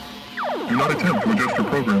Do not attempt to adjust your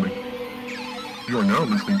programming. You are now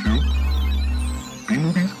listening to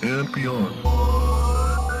B-Movies and Beyond.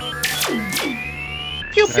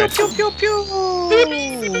 Pew pew pew pew pew. Pew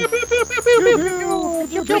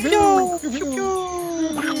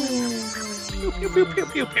pew pew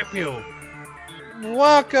pew pew pew.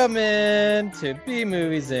 Welcome in to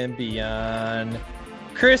B-Movies and Beyond,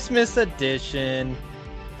 Christmas edition.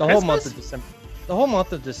 The whole month of December. The whole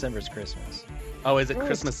month of December is Christmas. Oh, is it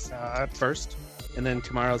Christmas first, and then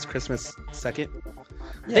tomorrow's Christmas second?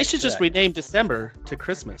 Yeah, they should just rename December to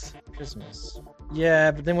Christmas. Christmas. Yeah,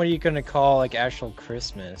 but then what are you going to call like actual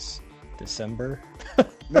Christmas? December?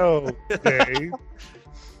 No, day.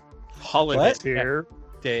 Holiday. What? Here.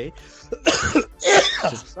 Day.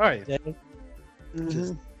 Sorry. Day.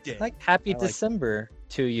 Just day. Like Happy December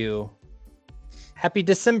to you. Happy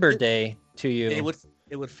December Day to you.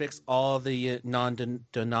 It would fix all the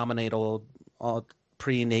non-denominational, all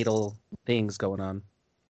prenatal things going on.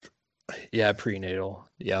 Yeah, prenatal.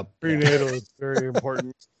 Yep. Prenatal is very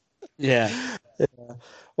important. Yeah.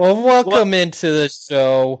 Well, welcome into the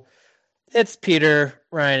show. It's Peter,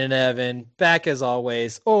 Ryan, and Evan, back as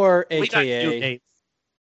always, or AKA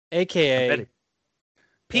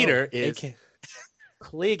Peter is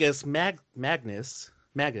Clegus Magnus.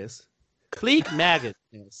 Cleeg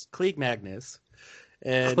Magnus.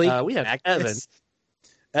 And we have Evan.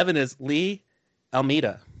 Evan is Lee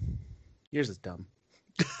Almeida. Yours is dumb.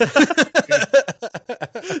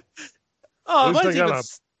 Oh, mine's even...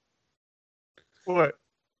 What?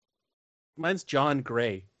 Mine's John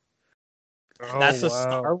Gray. Oh, that's a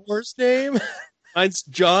Star Wars name? Mine's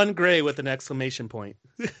John Gray with an exclamation point.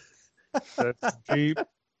 That's deep.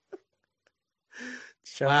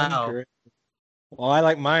 Wow. Gray. Well, I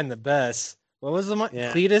like mine the best. What was the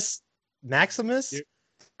Cletus Maximus?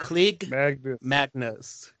 Cleeg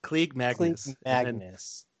Magnus. Cleeg Magnus.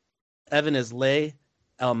 Magnus. Evan is Leigh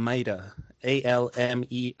Almeida.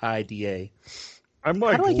 Almeida. I'm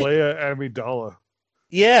like Leia Amidala.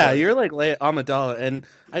 Yeah, you're like Leia Amidala, and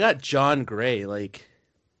I got John Gray. Like,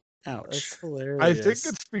 ouch. That's hilarious. I think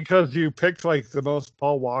it's because you picked like the most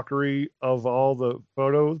Paul Walker-y of all the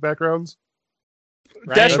photos backgrounds.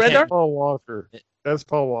 Dash Rendar? Paul Walker. That's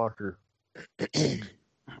Paul Walker.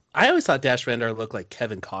 I always thought Dash Rendar looked like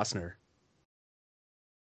Kevin Costner.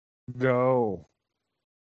 No.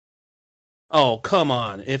 Oh, come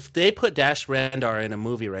on. If they put Dash Rendar in a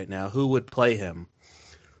movie right now, who would play him?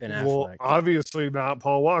 Well, obviously not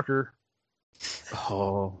Paul Walker.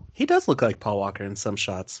 Oh, he does look like Paul Walker in some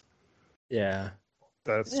shots. Yeah.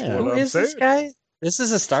 That's what Who I'm is saying. This guy? This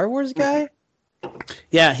is a Star Wars guy?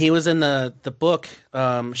 Yeah, he was in the book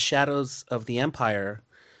Shadows of the Empire,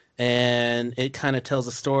 and it kind of tells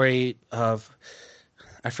a story of,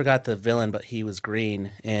 I forgot the villain, but he was green,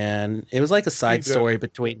 and it was like a side story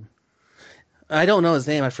between, I don't know his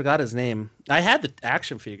name, I forgot his name. I had the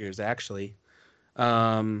action figures, actually.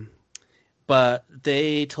 But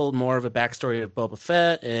they told more of a backstory of Boba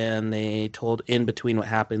Fett, and they told in between what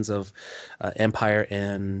happens of Empire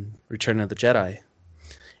and Return of the Jedi.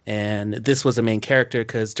 And this was a main character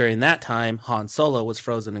because during that time, Han Solo was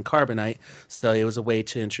frozen in carbonite, so it was a way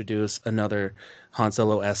to introduce another Han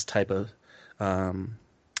Solo-esque type of... Han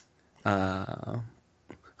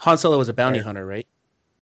Solo was a bounty hunter, right?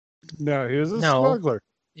 No, he was a smuggler.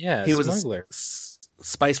 Yeah, he smuggler. Was a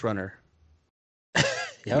spice runner.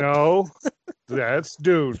 Yep. No, that's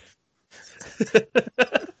Dude.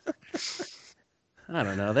 I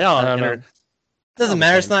don't know. They all doesn't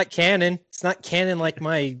matter. It's not canon. It's not canon like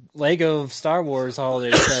my Lego Star Wars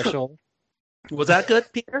holiday special. Was that good,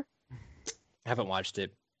 Peter? I haven't watched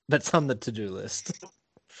it, but it's on the to-do list.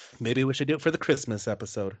 Maybe we should do it for the Christmas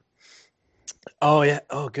episode. Oh yeah.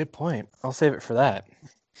 Oh, good point. I'll save it for that.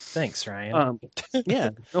 Thanks, Ryan.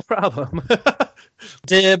 Yeah, no problem.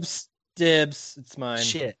 Dibs. It's mine.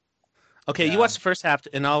 Shit. Okay, You watch the first half,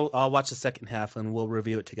 and I'll watch the second half, and we'll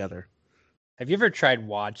review it together. Have you ever tried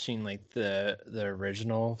watching like the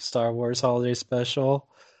original Star Wars holiday special?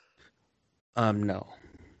 No,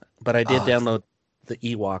 but I did download the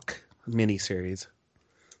Ewok miniseries.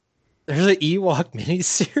 There's an Ewok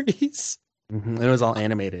miniseries. Mm-hmm. It was all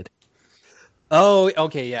animated. Oh,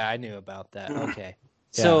 okay, yeah, I knew about that. Okay,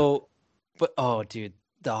 so, but dude,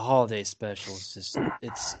 the holiday special is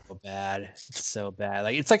just—it's so bad. It's so bad.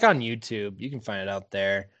 Like it's like on YouTube. You can find it out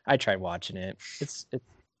there. I tried watching it.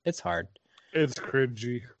 It's hard. It's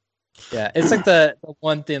cringy. Yeah, it's like the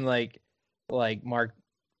one thing like Mark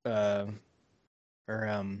Ruffalo.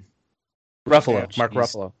 Mark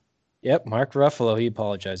Ruffalo. Yep, Mark Ruffalo. He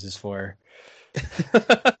apologizes for.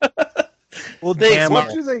 Well,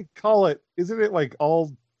 what do they call it? Isn't it like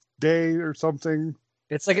all day or something?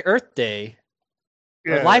 It's like Earth Day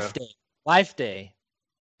or Yeah. Life Day. Life Day.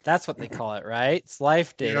 That's what they call it, right? It's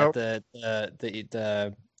Life Day Yep. that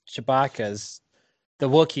the Chewbacca's, the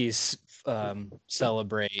Wookiees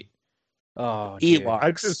celebrate. Oh, dude.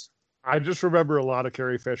 Ewoks. I just remember a lot of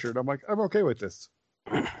Carrie Fisher, and I'm like, I'm okay with this.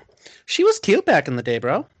 She was cute back in the day,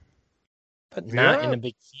 bro. But not in Yeah. a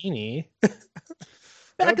bikini. Back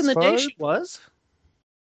in That's the day, fine. she was.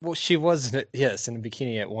 Well, she was, yes, in a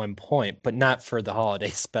bikini at one point, but not for the holiday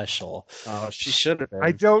special. Oh, she should have been.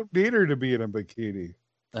 I don't need her to be in a bikini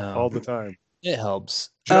all the time. It helps.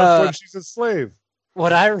 Just when she's a slave.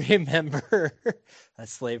 What I remember, a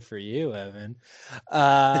slave for you, Evan.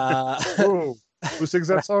 Whoa. Who sings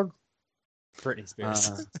that song? Britney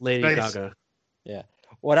Spears. Lady Nice. Gaga. Yeah.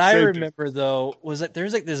 What I Saved it. remember though was that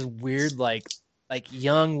there's like this weird like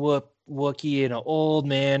young Wookiee and an old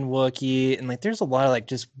man Wookiee, and like there's a lot of like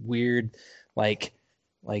just weird like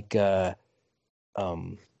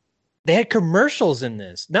they had commercials in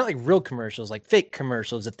this, not like real commercials, like fake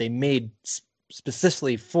commercials that they made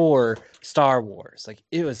specifically for Star Wars. Like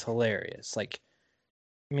it was hilarious. Like,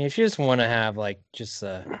 I mean, if you just want to have like just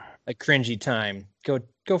a cringy time,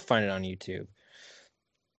 go find it on YouTube.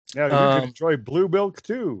 Yeah, you can enjoy blue milk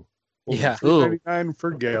too. Yeah. $3.99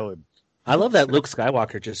 per gallon. I love that Luke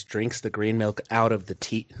Skywalker just drinks the green milk out of the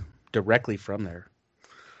tea directly from there.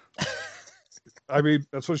 I mean,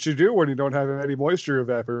 that's what you do when you don't have any moisture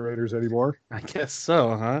evaporators anymore. I guess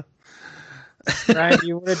so, huh? Ryan, do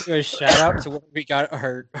you want to do a shout out to where we got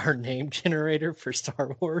our name generator for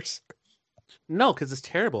Star Wars? No, because it's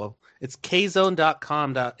terrible. It's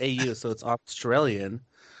kzone.com.au, so it's Australian.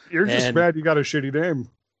 You're just And- mad you got a shitty name.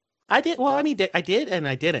 I did. Well, I mean, I did and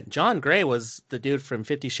I didn't. John Gray was the dude from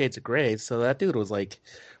 50 Shades of Grey, so that dude was like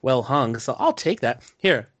well hung. So I'll take that.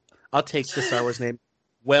 Here, I'll take the Star Wars name,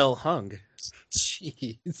 Well Hung.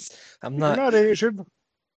 Jeez, I'm You're not not Asian.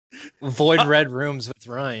 void red rooms with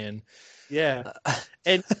Ryan. Yeah,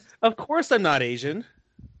 and of course I'm not Asian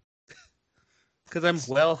because I'm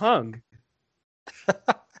well hung.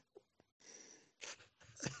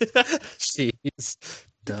 Jeez,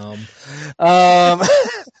 dumb.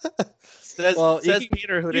 Says, Well, you says can-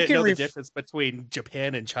 Peter, who you didn't can know the ref- difference between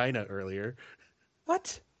Japan and China earlier.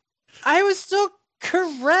 What? I was still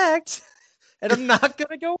correct, and I'm not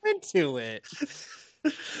gonna go into it.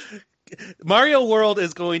 Mario World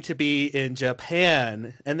is going to be in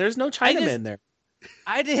Japan, and there's no Chinaman there.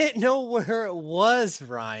 I didn't know where it was,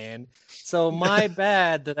 Ryan. So my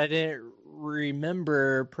bad that I didn't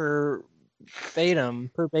remember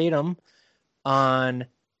verbatim on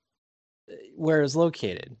where it's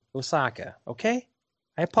located. Osaka. Okay?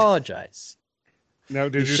 I apologize. Now,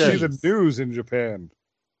 did you should. see the news in Japan?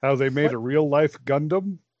 How they made What? a real life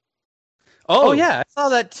Gundam? Oh yeah, I saw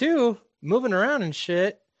that too. Moving around and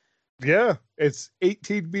shit. Yeah, it's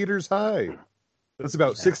 18 meters high. That's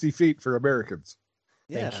about 60 feet for Americans.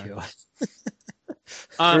 Thank you.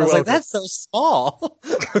 I I was was like, that's so small.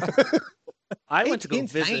 I went to go 18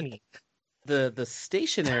 visit tiny. the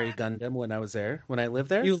stationary Gundam when I was there, when I lived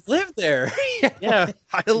there. You live there. Yeah,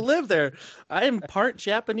 I live there. I am part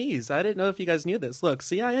Japanese. I didn't know if you guys knew this. Look,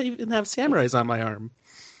 see, I even have samurais on my arm.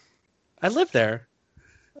 I live there.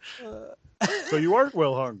 So you aren't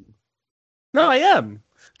well hung. No, I am.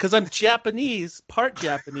 Because I'm Japanese, part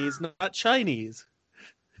Japanese, not Chinese.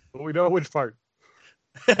 But we know which part.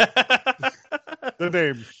 The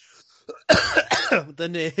name. The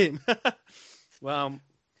name. Well,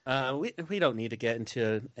 we don't need to get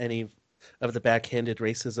into any of the backhanded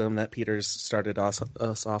racism that Peter's started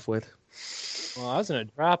us off with. Well, I was gonna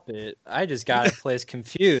drop it. I just got a place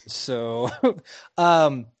confused. So,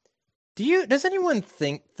 does anyone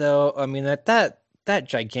think though? I mean that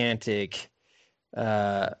gigantic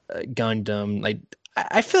Gundam, like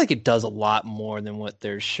I feel like it does a lot more than what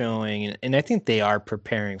they're showing, and I think they are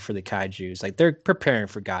preparing for the kaiju's. Like they're preparing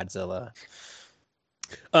for Godzilla.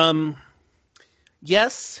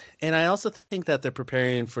 Yes, and I also think that they're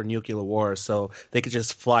preparing for nuclear war, so they could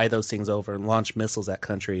just fly those things over and launch missiles at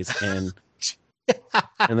countries and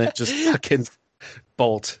then just fucking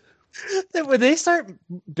bolt. When they start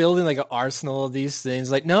building like an arsenal of these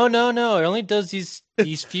things, like no, it only does these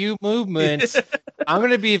few movements. I'm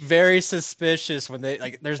gonna be very suspicious when they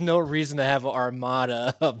like. There's no reason to have an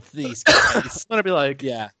armada of these guys. I'm gonna be like,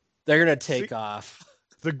 Yeah, they're gonna take See- off.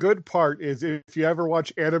 The good part is if you ever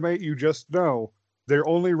watch anime, you just know they're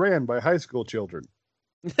only ran by high school children.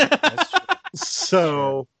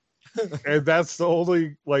 So, and that's the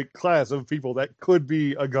only like class of people that could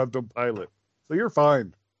be a Gundam pilot. So you're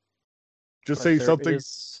fine. Just say something.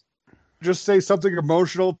 Just say something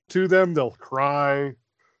emotional to them. They'll cry, and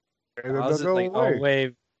then I'll, they'll just, go like,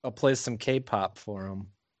 away. I'll play some K-pop for them.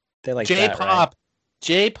 They like J-pop. that, right?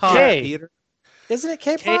 J-pop, K. Peter. Isn't it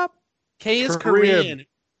K-pop? K is Korean. Korean.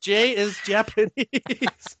 J is Japanese.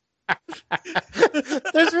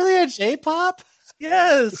 There's really a J-pop?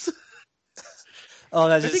 Yes. Oh,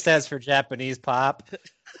 that just stands for Japanese pop.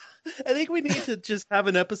 I think we need to just have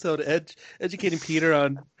an episode educating Peter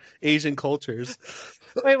on Asian cultures.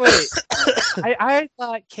 Wait. I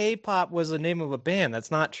thought K-pop was the name of a band.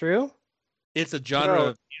 That's not true? It's a genre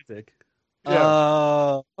of music.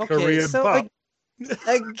 Oh, okay. Korean so pop.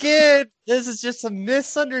 again, this is just a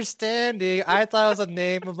misunderstanding. I thought it was the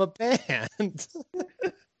name of a band.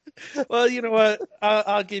 Well, you know what?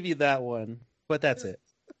 I'll give you that one, but that's it.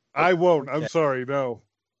 I won't. I'm sorry. No.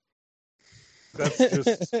 That's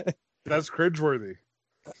cringeworthy.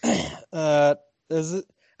 Is it?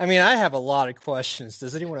 I mean, I have a lot of questions.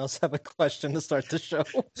 Does anyone else have a question to start the show?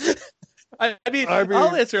 I mean,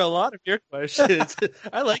 I'll answer a lot of your questions.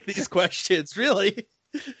 I like these questions, really.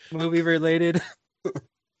 Movie related.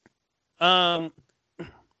 Hey,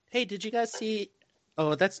 did you guys see?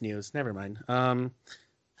 Oh, that's news. Never mind.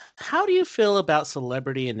 How do you feel about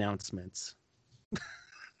celebrity announcements?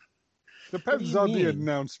 Depends on the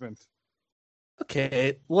announcement.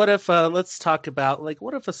 Okay, what if let's talk about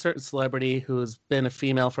what if a certain celebrity who's been a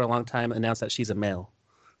female for a long time announced that she's a male?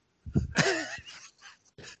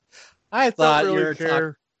 I thought Don't you really were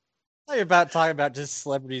care. you're about talking about just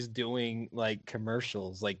celebrities doing like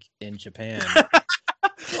commercials like in Japan.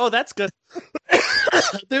 Oh, that's good.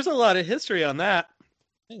 There's a lot of history on that.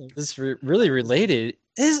 This really related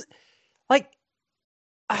is like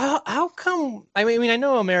how come I mean I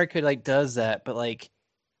know America like does that, but like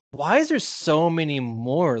why is there so many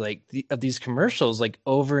more like of these commercials like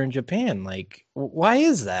over in Japan? Like why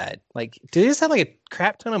is that? Like do they just have like a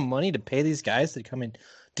crap ton of money to pay these guys to come in?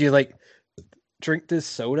 Do you like drink this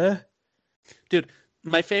soda? Dude,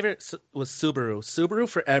 my favorite was Subaru. Subaru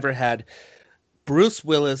forever had Bruce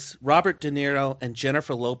Willis, Robert De Niro, and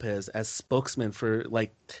Jennifer Lopez as spokesmen for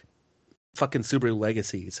like fucking Subaru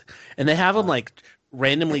Legacies, and they have them like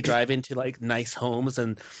randomly drive into like nice homes,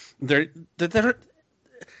 and they're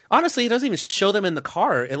honestly, it doesn't even show them in the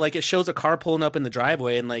car. It shows a car pulling up in the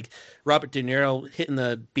driveway, and like Robert De Niro hitting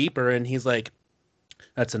the beeper, and he's like,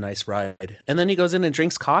 "That's a nice ride," and then he goes in and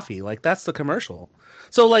drinks coffee. Like that's the commercial.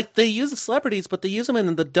 So like they use the celebrities, but they use them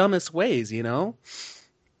in the dumbest ways, you know.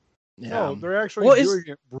 No, they're actually doing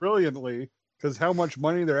it brilliantly because how much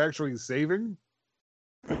money they're actually saving.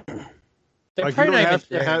 They're Like you probably don't not have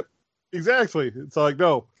even to have exactly. It's like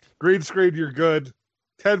no green screen, you're good.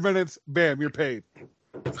 10 minutes, bam, you're paid.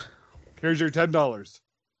 Here's your $10.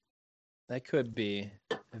 That could be.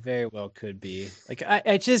 It very well could be. Like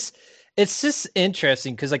I just it's just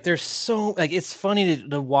interesting because like there's so like it's funny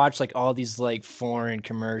to watch like all these like foreign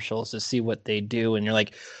commercials to see what they do, and you're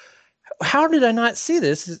like, how did I not see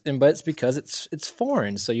this? But it's because it's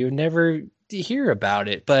foreign, so you never hear about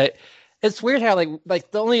it. But it's weird how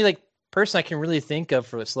like the only like person I can really think of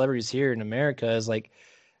for celebrities here in America is like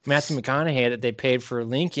Matthew McConaughey that they paid for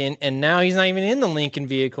Lincoln, and now he's not even in the Lincoln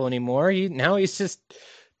vehicle anymore. He's just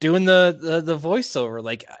doing the voiceover.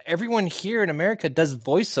 Like everyone here in America does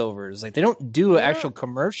voiceovers. Like they don't do an actual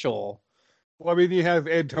commercial. Well, I mean, you have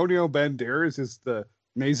Antonio Banderas as the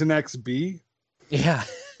Nasonex B. Yeah.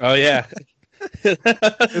 Oh yeah.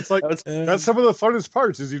 It's like that's some of the funnest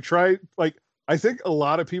parts. Is you try like I think a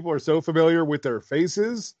lot of people are so familiar with their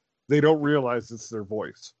faces they don't realize it's their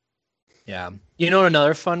voice. Yeah. You know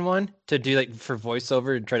another fun one to do like for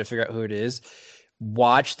voiceover and try to figure out who it is?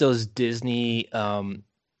 Watch those Disney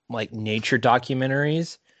like nature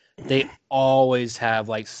documentaries. They always have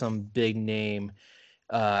like some big name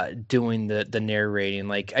doing the narrating.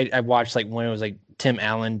 Like I watched like one, it was like Tim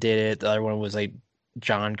Allen did it, the other one was like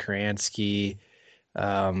John Krasinski.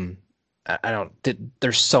 There's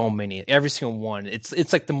so many. Every single one.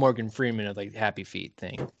 It's like the Morgan Freeman of like Happy Feet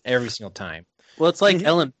thing. Every single time. Well, it's like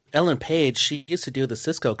Ellen Page. She used to do the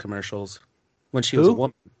Cisco commercials when she was Who? a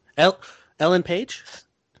woman. Ellen Page.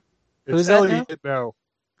 Who's that Elliot now?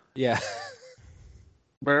 Yeah.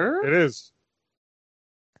 Burr? It is.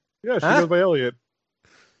 Yeah, she Huh? goes by Elliot.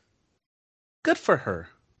 Good for her.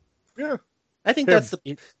 Yeah. I think Him. that's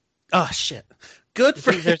the. Oh shit! Good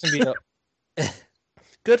for him.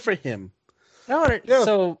 Good for him. Yeah.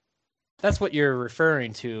 So that's what you're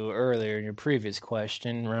referring to earlier in your previous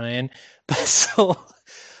question, Ryan. But so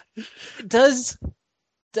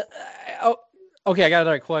okay, I got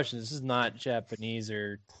another question. This is not Japanese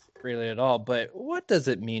or related at all, but what does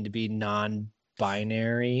it mean to be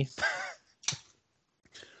non-binary?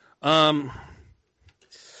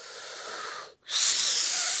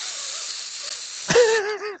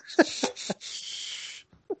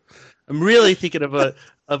 I'm really thinking of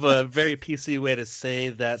a very PC way to say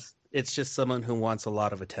that it's just someone who wants a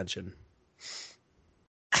lot of attention.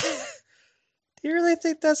 Do you really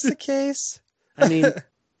think that's the case? I mean,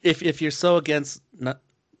 if you're so against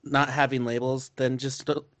not having labels, then just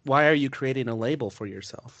why are you creating a label for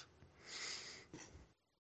yourself?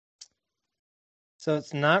 So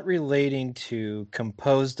it's not relating to,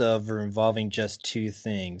 composed of, or involving just two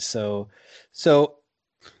things. So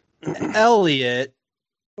Elliot,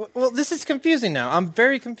 well, this is confusing now. I'm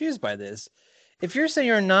very confused by this. If you're saying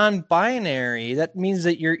you're non-binary, that means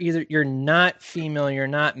that you're not female, you're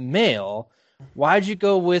not male. Why'd you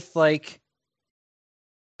go with like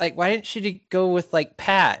why didn't she go with like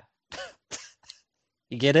Pat?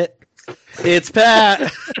 You get it? It's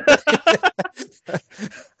Pat.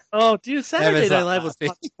 Oh, dude, Saturday Night Live was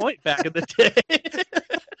on point back in the day.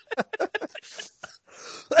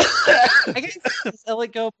 I guess does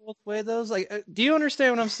Elliot go both ways, though? Like, do you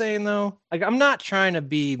understand what I'm saying, though? Like, I'm not trying to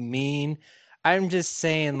be mean. I'm just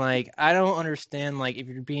saying, like, I don't understand, like, if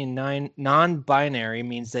you're being non-binary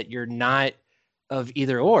means that you're not of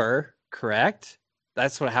either or, correct?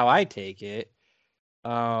 That's how I take it.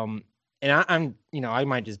 And I'm, I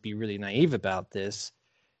might just be really naive about this.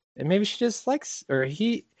 And maybe she just likes, or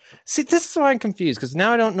he... See, this is why I'm confused, because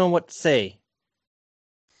now I don't know what to say.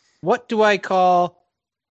 What do I call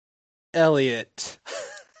Elliot?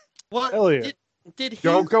 What? Elliot. Did he...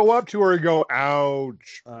 Don't go up to her and go,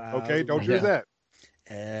 ouch. Okay, don't do that.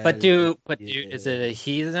 Is it a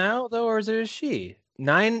he now, though, or is it a she?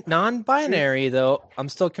 Non-binary, though, I'm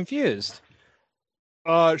still confused.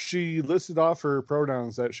 She listed off her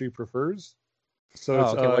pronouns that she prefers.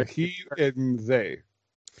 So it's he and they.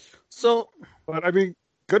 So, but I mean,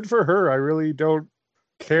 good for her. I really don't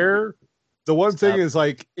care. The one thing is,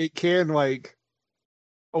 like, it can, like,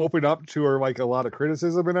 open up to her, like, a lot of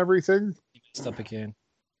criticism and everything. Stop again.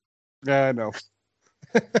 Yeah, no.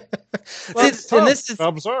 I'm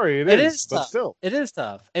sorry, it is but tough. Still, it is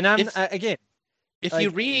tough. And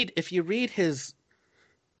if you read his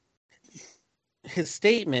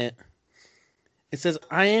statement, it says,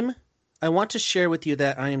 I want to share with you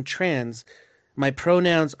that I am trans. My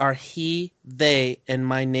pronouns are he, they, and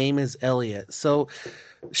my name is Elliot. So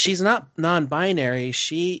she's not non-binary.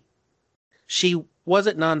 She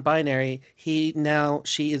wasn't non-binary. She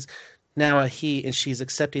is now a he, and she's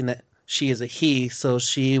accepting that she is a he. So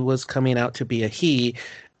she was coming out to be a he.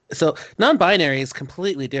 So non-binary is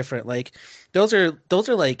completely different. Like those are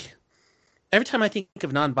like, every time I think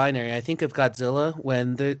of non-binary, I think of Godzilla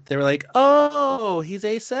when they're like, oh, he's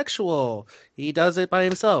asexual. He does it by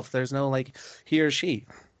himself. There's no like he or she.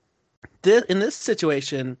 In this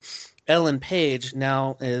situation, Ellen Page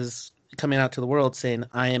now is coming out to the world saying,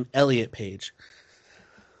 I am Elliot Page.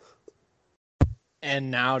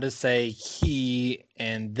 And now to say he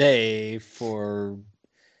and they for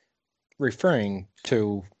referring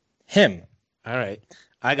to him. All right.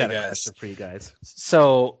 I got a question for you guys.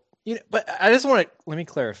 So... but I just want to let me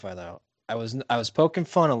clarify though. I was poking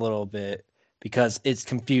fun a little bit because it's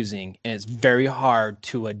confusing and it's very hard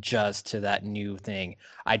to adjust to that new thing.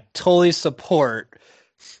 I totally support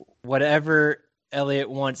whatever Elliot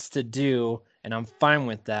wants to do, and I'm fine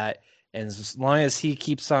with that. And as long as he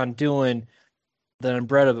keeps on doing the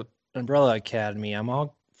Umbrella Academy, I'm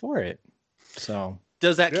all for it. So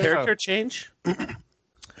does that character change?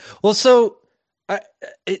 Well, so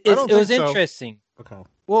it was interesting. Okay.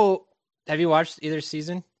 Well, have you watched either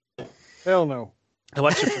season? Hell no. I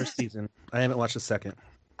watched the first season. I haven't watched the second.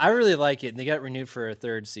 I really like it. And they got renewed for a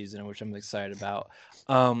third season, which I'm excited about.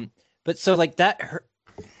 But so like that,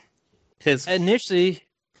 initially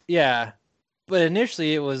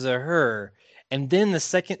it was a her, and then the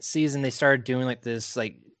second season they started doing like this,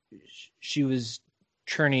 like she was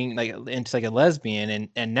turning like into like a lesbian,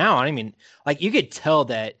 and now I mean, like you could tell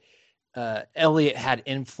that. Elliot had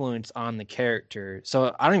influence on the character,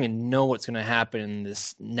 so I don't even know what's going to happen in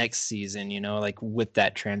this next season. Like with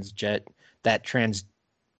that transition.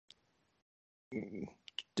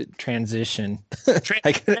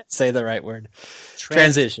 I couldn't say the right word.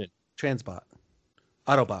 Transition. Transbot.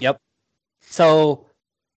 Autobot. Yep. So,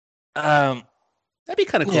 that'd be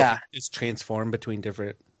kind of cool. Yeah. It's transform between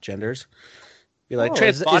different genders. Be like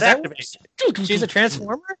Transbot activate. She's a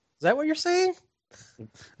transformer. Is that what you're saying?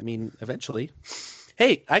 I mean, eventually.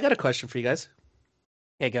 Hey, I got a question for you guys.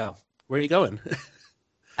 Okay, go. Where are you going?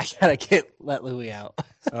 I gotta let Louie out.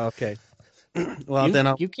 Okay. Well,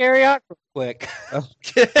 then you carry on real quick.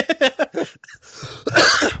 Okay.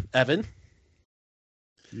 Evan?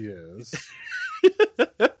 Yes.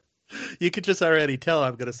 You could just already tell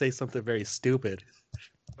I'm going to say something very stupid.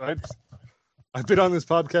 I've been on this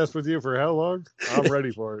podcast with you for how long? I'm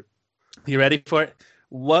ready for it. You ready for it?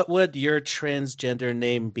 What would your transgender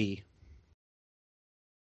name be?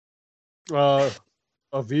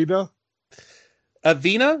 Avina?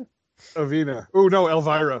 Avina? Avina. Oh, no,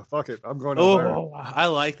 Elvira. Fuck it. I'm going Elvira. Oh, I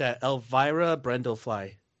like that. Elvira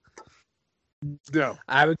Brendlefly. No.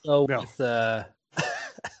 I would go with I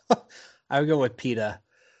would go with PETA.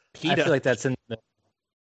 I feel like that's in the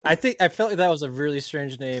I felt like that was a really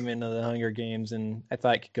strange name in the Hunger Games, and I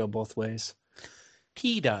thought it could go both ways.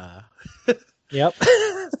 PETA. Yep.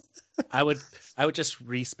 I would just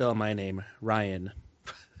respell my name, Ryan.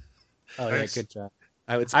 Oh yeah, good job.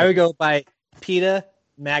 I would go by PETA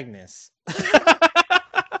Magnus.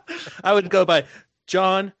 I would go by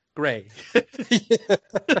John Gray.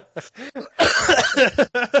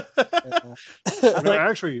 No,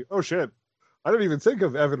 actually, oh shit. I didn't even think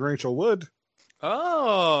of Evan Rachel Wood.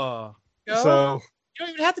 Oh. So you don't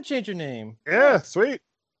even have to change your name. Yeah, sweet.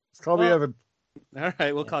 Let's call me Evan. All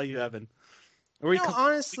right, we'll call you Evan. Or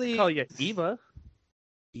honestly, we can call you Eva.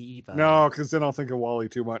 Eva. No, because then I'll think of Wally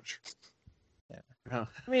too much. Yeah. Oh.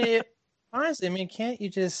 I mean, honestly, can't you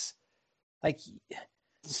just like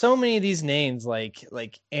so many of these names,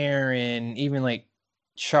 like Aaron, even like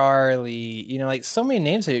Charlie, like so many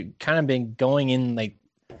names have kind of been going in like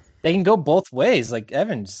they can go both ways, like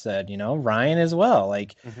Evan said, Ryan as well.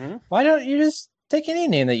 Like, why don't you just take any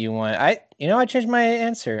name that you want? I changed my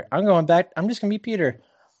answer. I'm going back. I'm just gonna be Peter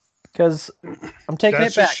because I'm taking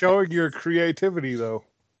That's it back. Just showing your creativity, though.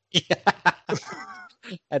 Yeah.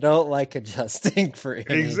 I don't like adjusting for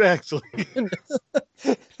any. Exactly.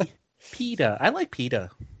 PETA. I like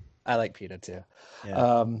PETA. I like PETA too.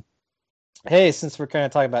 Yeah. Hey, since we're kind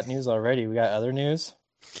of talking about news already, we got other news.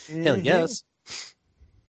 Hell yes.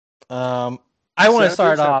 I want to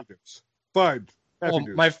start off. Fine.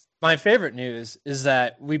 My favorite news is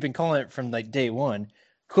that we've been calling it from like day one.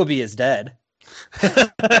 Quibi is dead. I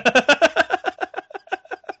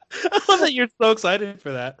love that you're so excited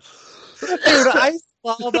for that. Dude, I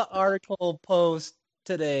saw the article post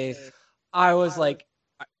today. I was like,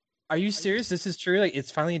 are you serious? This is true? Like,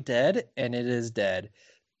 it's finally dead? And it is dead.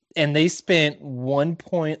 And they spent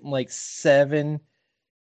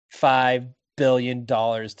 $1.75 billion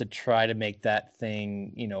to try to make that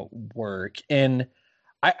thing, work. And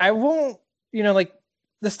I won't, like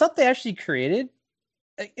the stuff they actually created,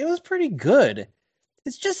 it was pretty good.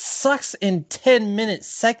 It just sucks in 10-minute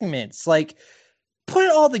segments. Like, put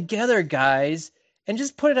it all together, guys, and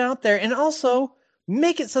just put it out there. And also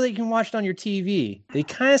make it so that you can watch it on your TV. They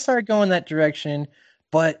kind of started going that direction,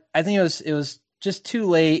 but I think it was just too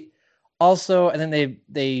late. Also, and then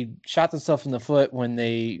they shot themselves in the foot when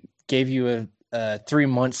they gave you a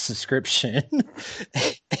 3-month subscription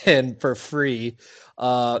and for free.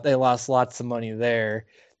 They lost lots of money there.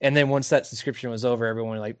 And then once that subscription was over,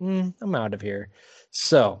 everyone was like, I'm out of here.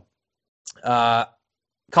 So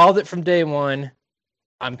called it from day one.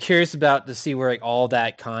 I'm curious to see where like all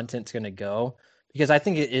that content's going to go, because I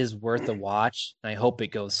think it is worth a watch. And I hope it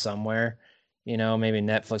goes somewhere. Maybe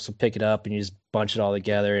Netflix will pick it up and you just bunch it all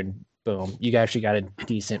together and boom, you actually got a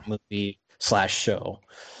decent movie / show.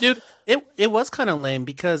 Dude, it was kind of lame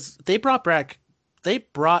because they brought back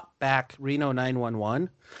Reno 911,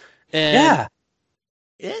 and yeah,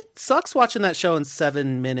 it sucks watching that show in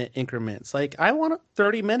 7-minute increments. Like, I want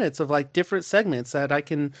 30 minutes of like different segments that I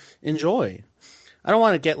can enjoy. I don't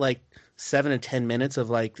want to get like 7 to 10 minutes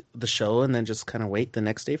of like the show and then just kind of wait the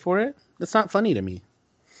next day for it. That's not funny to me.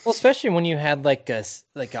 Well, especially when you had like a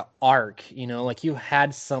arc, like you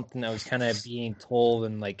had something that was kind of being told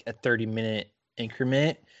in like a 30-minute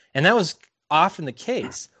increment, and that was often the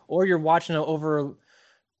case. Or you're watching over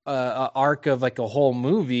an arc of like a whole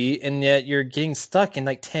movie, and yet you're getting stuck in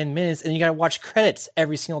like 10 minutes, and you got to watch credits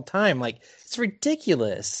every single time. Like, it's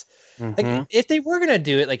ridiculous. Like, if they were gonna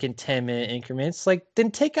do it like in 10-minute increments, like then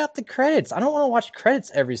take out the credits. I don't want to watch credits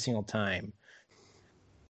every single time.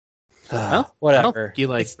 Well, whatever. I don't think you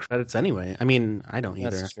like credits anyway. I mean, I don't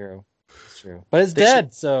either. That's true. That's true. But it's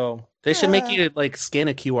dead, so they should make you like scan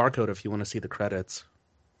a QR code if you want to see the credits.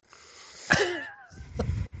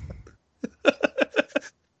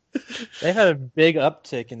 They've had a big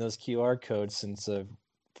uptick in those QR codes since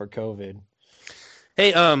for COVID.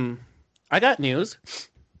 Hey, I got news.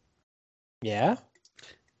 Yeah?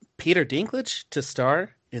 Peter Dinklage to star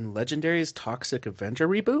in Legendary's Toxic Avenger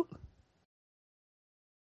reboot?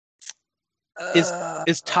 Is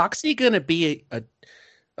Toxie gonna be a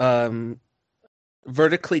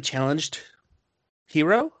vertically challenged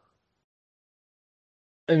hero?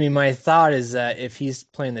 I mean, my thought is that if he's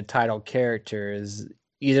playing the title character, is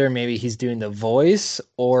either maybe he's doing the voice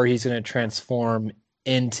or he's going to transform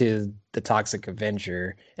into the Toxic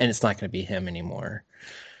Avenger, and it's not going to be him anymore.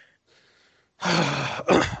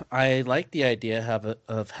 I like the idea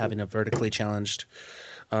of having a vertically challenged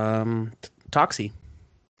Toxie.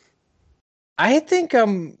 I think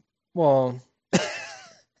well,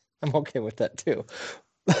 I'm okay with that too.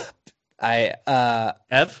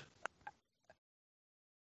 Ev?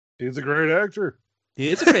 He's a great actor. He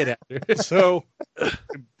is a great actor. So,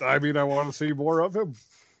 I mean, I want to see more of him.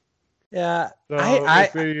 Yeah, So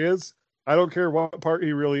if he is, I don't care what part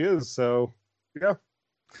he really is. So, yeah.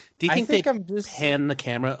 Do you think they pan the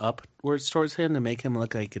camera upwards towards him to make him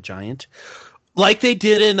look like a giant? Like they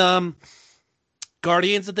did in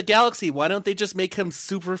Guardians of the Galaxy. Why don't they just make him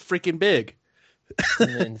super freaking big? In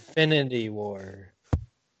Infinity War.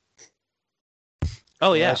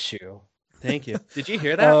 Oh, yeah. Bless you. Thank you. Did you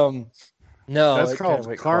hear that? No. That's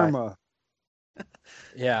called karma.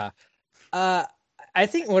 Yeah. I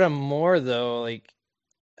think what I'm more, though, like,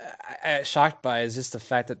 shocked by is just the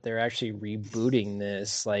fact that they're actually rebooting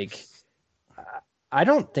this. Like, I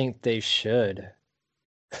don't think they should.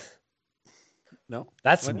 No,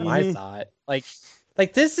 that's my thought. Like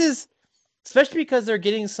this is, especially because they're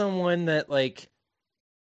getting someone that, like,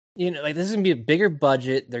 you know, like, this is gonna be a bigger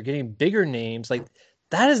budget. They're getting bigger names. Like,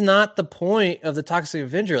 that is not the point of the Toxic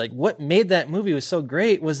Avenger. Like, what made that movie was so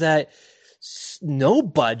great was that no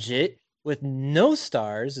budget with no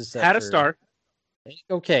stars. Had a star.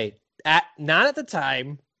 Okay, not at the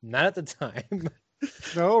time.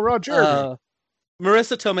 No, Roger.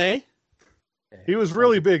 Marissa Tomei. He was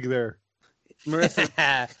really big there. Marissa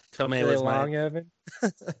Tomei was long, my Evan.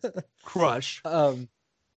 crush. I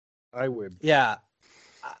would. Yeah,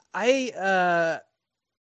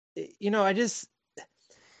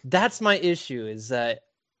 that's my issue, is that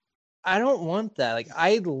I don't want that. Like,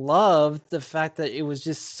 I loved the fact that it was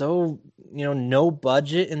just so, no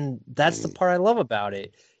budget, and that's the part I love about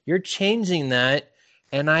it. You're changing that,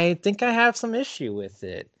 and I think I have some issue with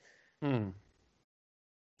it. Are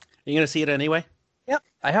you gonna see it anyway? Yep,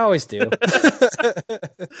 I always do. But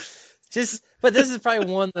this is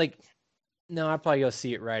probably one, like, no, I'll probably go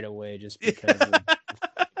see it right away just because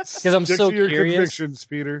I'm Stick so to your curious. Convictions,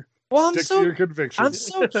 Peter. Well, Stick to your convictions. I'm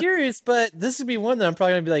so curious, but this would be one that I'm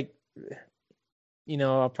probably gonna be like,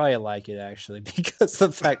 I'll probably like it, actually, because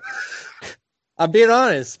the fact I'm being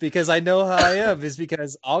honest, because I know how I am, is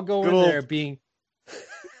because I'll go in there being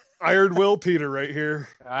Iron Will Peter right here.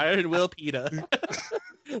 Iron Will Peter.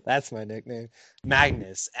 That's my nickname.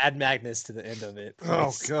 Magnus. Add Magnus to the end of it.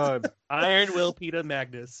 Oh God. Iron Will Peter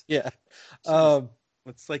Magnus. Yeah.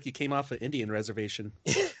 It's like you came off an Indian reservation.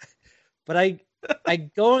 But I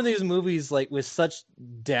go in these movies, like, with such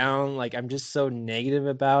down, like, I'm just so negative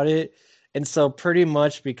about it. And so pretty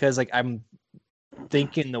much because, like, I'm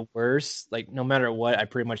thinking the worst, like, no matter what, I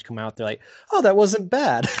pretty much come out there like, oh, that wasn't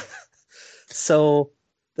bad. So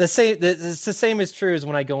it's the same is true as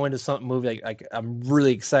when I go into some movie, like I'm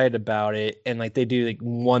really excited about it, and, like, they do, like,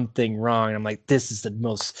 one thing wrong, and I'm like, this is the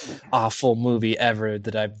most awful movie ever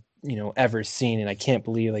that I've ever seen, and I can't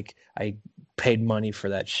believe, like, I paid money for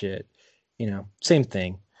that shit. Same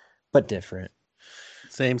thing, but different.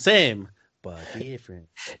 Same, but different.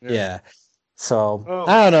 Yeah. So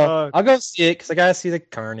I don't know. I'll go see it because I gotta see the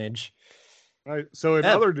carnage. Right. So in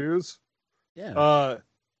other news,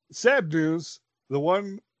 sad news: the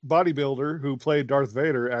one bodybuilder who played Darth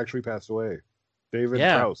Vader actually passed away. David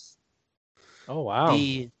Prowse. Oh wow.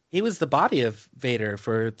 He was the body of Vader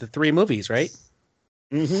for the 3 movies, right?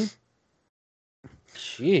 Mm-hmm.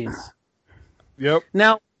 Jeez. Yep.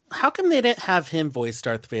 Now, how come they didn't have him voice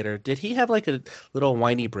Darth Vader? Did he have, like, a little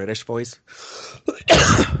whiny British voice?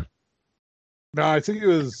 No, I think he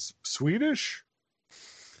was Swedish.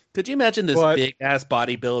 Could you imagine this big ass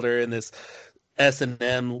bodybuilder in this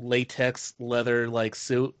S&M latex leather, like,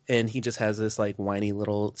 suit, and he just has this, like, whiny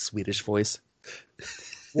little Swedish voice?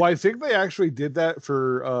 Well, I think they actually did that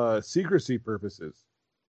for secrecy purposes.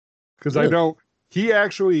 Because Really? he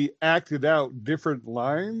actually acted out different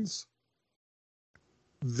lines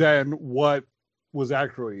than what was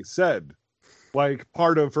actually said. Like,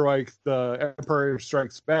 part of, for, like, the Empire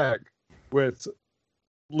Strikes Back with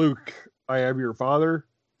Luke, I am your father,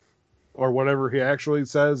 or whatever he actually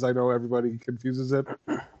says. I know everybody confuses it.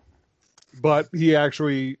 But he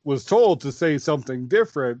actually was told to say something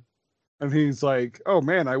different, and he's like, oh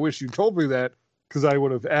man, I wish you told me that, because I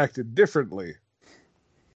would have acted differently.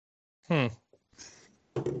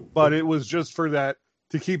 But it was just for that,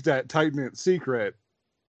 to keep that tight-knit secret.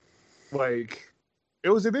 Like, it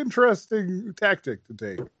was an interesting tactic to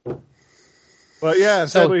take. But yeah,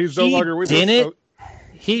 sadly he's no longer with us.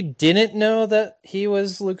 He didn't know that he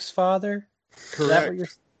was Luke's father?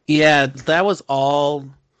 Correct. Yeah, that was all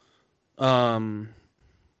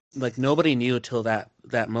like, nobody knew till that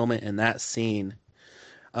that moment and that scene.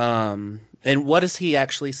 And what does he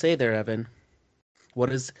actually say there, Evan? What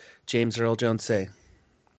does James Earl Jones say?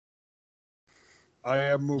 I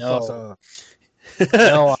am Mufasa.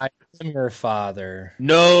 No, I am your father.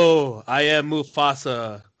 No, I am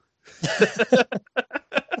Mufasa.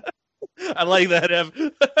 I like that, Ev.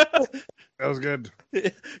 That was good.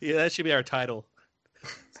 Yeah, that should be our title.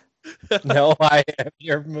 No, I am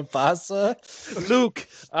your Mufasa. Luke,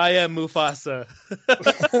 I am Mufasa.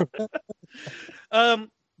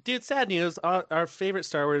 Dude, sad news. Our favorite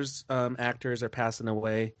Star Wars actors are passing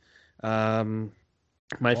away. My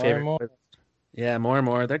More favorite, and more. yeah, more and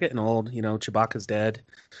more. They're getting old. You know, Chewbacca's dead.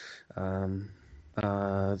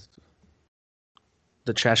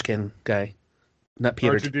 The trash can guy, not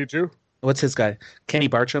Peter. R2D2? What's his guy? Kenny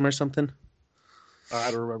Bartram or something? I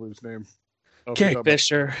don't remember his name. Carrie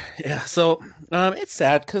Fisher. Yeah. So it's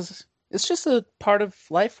sad because it's just a part of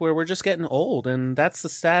life where we're just getting old, and that's the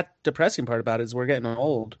sad, depressing part about it is we're getting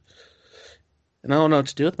old. And I don't know what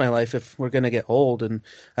to do with my life if we're gonna get old and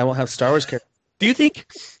I won't have Star Wars characters. Do you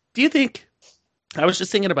think? I was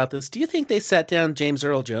just thinking about this. Do you think they sat down James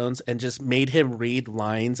Earl Jones and just made him read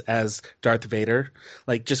lines as Darth Vader?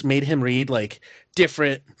 Like, just made him read like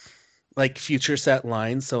different, like future set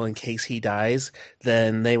lines. So in case he dies,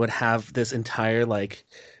 then they would have this entire like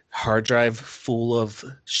hard drive full of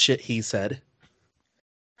shit he said.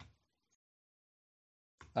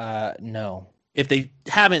 No. If they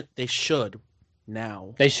haven't, they should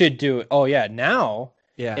now. They should do it. Oh yeah, now.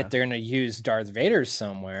 Yeah. If they're gonna use Darth Vader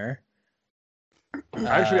somewhere.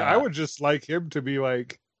 Actually, I would just like him to be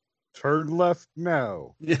like, turn left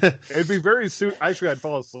now. It'd be very soon. Actually, I'd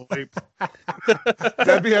fall asleep.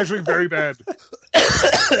 That'd be actually very bad.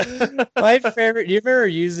 My favorite. Do you remember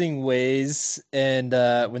using Waze and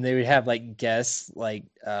when they would have like guests, like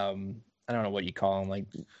I don't know what you call them, like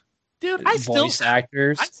Dude, voice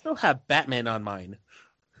actors. I still have Batman on mine.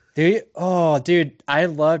 Do you? Oh, dude, I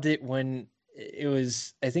loved it when it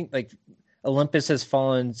was. I think like Olympus Has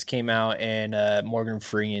Fallen came out, and Morgan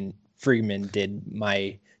Freeman did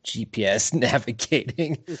my GPS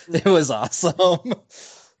navigating. It was awesome.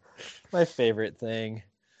 My favorite thing.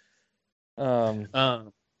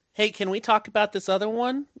 Hey, can we talk about this other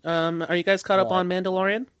one? Are you guys caught up What? on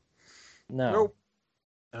Mandalorian? No, Nope.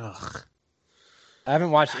 Ugh. I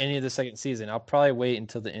haven't watched any of the second season. I'll probably wait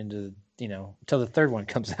until the end of until the third one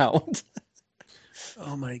comes out.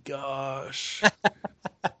 Oh my gosh.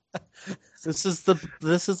 This is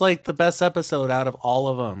like the best episode out of all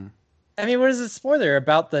of them. I mean, what is this for? They're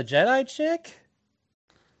about the Jedi chick?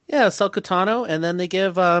 Yeah, Ahsoka, and then they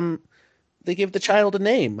give the child a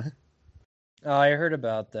name. Oh, I heard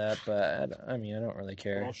about that, but I don't really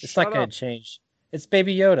care. Well, It's not shut going up. to change. It's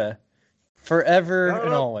Baby Yoda, forever Shut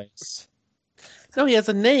and up. always. No, he has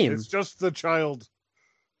a name. It's just the child.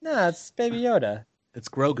 No, it's Baby Yoda. It's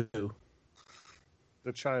Grogu.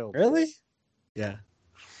 The child. Really? Yeah.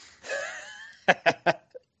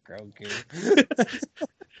 Grogu.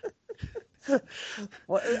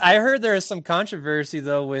 Well, I heard there is some controversy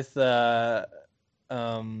though with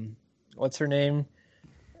what's her name?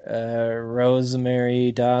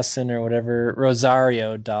 Rosemary Dawson or whatever,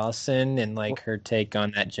 Rosario Dawson, and like her take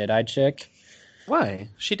on that Jedi chick. Why?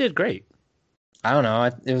 She did great. I don't know.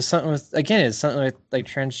 It was something with it's something with like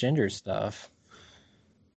transgender stuff.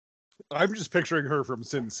 I'm just picturing her from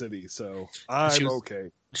Sin City, so I'm She was- okay.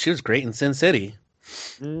 She was great in Sin City.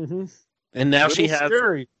 Mm-hmm. And now Little she has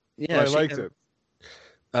scary, yeah, but I she liked has, it.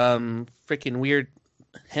 Freaking weird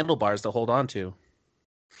handlebars to hold on to.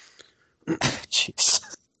 Jeez.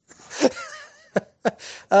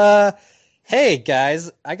 Hey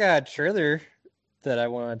guys, I got a trailer that I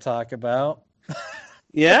want to talk about.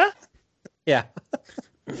 Yeah? Yeah.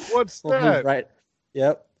 What's We'll move that? right.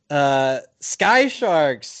 Yep. Sky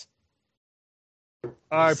Sharks.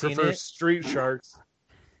 I You seen prefer it? Street Sharks.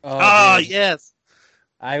 Oh, dude, yes.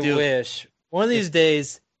 I dude. wish one of these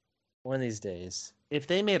days. One of these days. If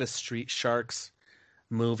they made a Street Sharks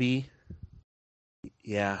movie,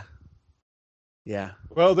 yeah. Yeah.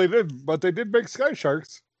 Well, they did make Sky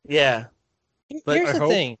Sharks. Yeah. But Here's I the hope-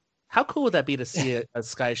 thing. How cool would that be to see a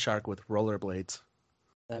Sky Shark with rollerblades?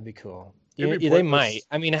 That'd be cool. It'd be They pointless. might.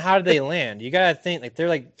 I mean, how do they land? You gotta think like they're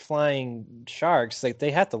like flying sharks. Like they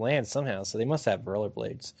have to land somehow, so they must have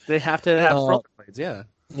rollerblades. They have to have Oh. rollerblades, yeah.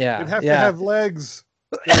 Yeah. They'd have yeah. to have legs.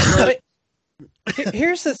 But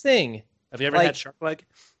here's the thing. Have you ever Like- had shark leg?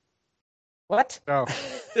 What? No.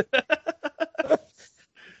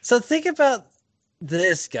 So think about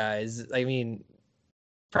this, guys. I mean,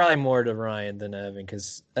 probably more to Ryan than Evan,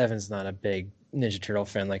 because Evan's not a big Ninja Turtle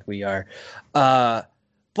fan like we are.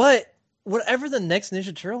 But whatever the next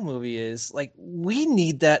Ninja Turtle movie is, like we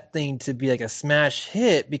need that thing to be like a smash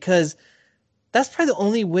hit because that's probably the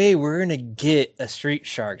only way we're gonna get a Street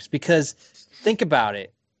Sharks. Because think about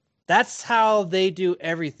it, that's how they do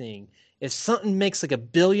everything. If something makes like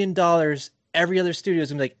 $1 billion, every other studio is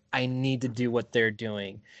gonna be like, I need to do what they're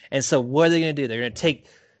doing. And so what are they gonna do? They're gonna take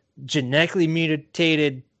genetically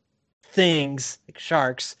mutated things like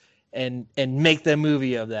sharks and make the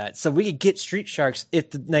movie of that. So we could get Street Sharks if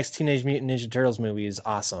the next Teenage Mutant Ninja Turtles movie is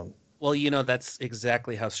awesome. Well, that's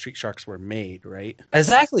exactly how Street Sharks were made, right?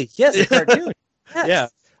 Exactly. Yes, a cartoon. Yes. Yeah,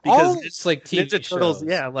 because because it's like TV Ninja Turtles, shows.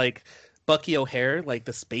 yeah, like Bucky O'Hare, like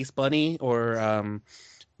the Space Bunny, or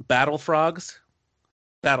Battle Frogs,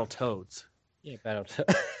 Battle Toads. Yeah, Battle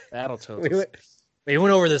Toads. we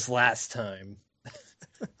went over this last time.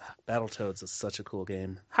 Battle Toads is such a cool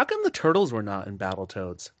game. How come the turtles were not in Battle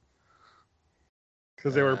Toads?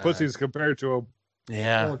 Because they were pussies compared to them.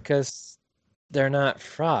 Yeah. Well, because they're not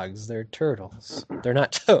frogs, they're turtles. They're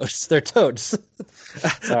not toads, they're toads.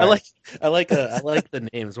 I like the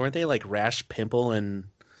names. Weren't they like Rash, Pimple, and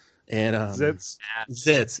Zits?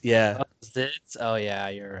 Zits, yeah. Oh, Zits? Oh yeah,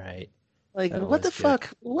 you're right. Like, That what the was good. fuck?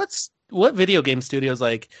 What video game studio's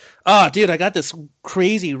like, oh, dude, I got this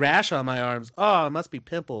crazy rash on my arms. Oh, it must be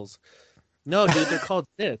pimples. No, dude, they're called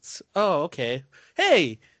zits. Oh, okay.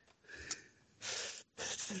 Hey,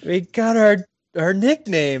 We got our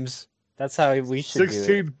nicknames. That's how we should do it.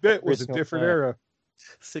 16-bit was a Original different thought. era.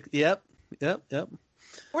 yep.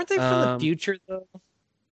 Weren't they from the Um, future though?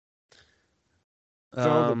 It's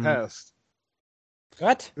all in the past.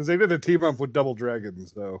 What? Because they did a team up with Double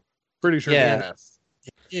Dragons, though. Pretty sure Yeah. they passed.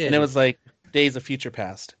 And it was like Days of Future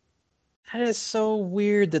Past. That is so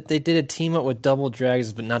weird that they did a team up with Double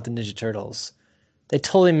Dragons, but not the Ninja Turtles. They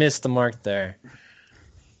totally missed the mark there.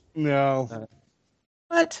 No.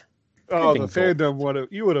 What? Oh, Could've the been fandom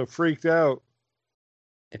you would have freaked out.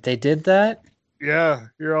 If they did that, Yeah,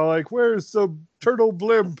 you're all like, "Where's the turtle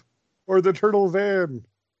blimp or the turtle van?"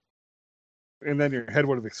 And then your head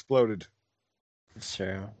would have exploded. it's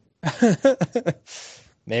true.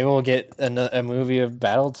 Maybe we'll get a movie of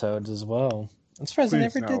Battletoads as well. I'm surprised they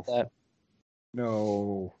Please, never did no. that.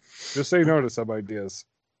 No, just say no to some ideas,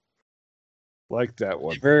 like that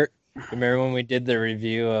one. Remember when we did the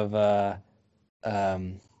review of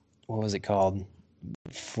what was it called?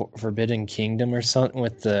 Forbidden Kingdom or something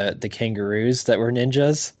with the kangaroos that were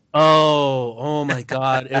ninjas? Oh my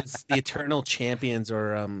God! It's the Eternal Champions,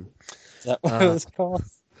 or Is that what it was called?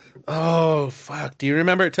 Oh fuck! Do you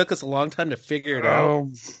remember? It took us a long time to figure it out.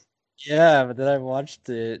 Yeah, but then I watched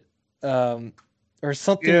it. Or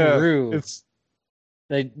something Yeah, Rue. it's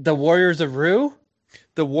The Warriors of Rue?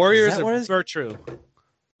 The Warriors what of it's- Virtue.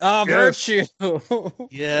 Oh, Yes. Virtue.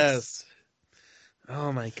 Yes.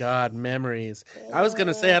 Oh my God, memories. I was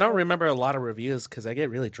gonna say I don't remember a lot of reviews because I get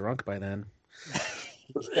really drunk by then.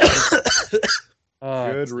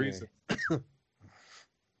 Oh, good dear. reason.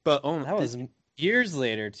 But That was years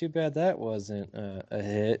later. Too bad that wasn't a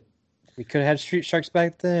hit. We could have had Street Sharks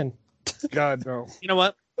back then. God no, you know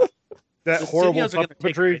what? that The horrible studios are gonna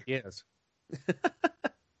take our puppetry. ideas. It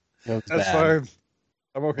was That's bad. fine.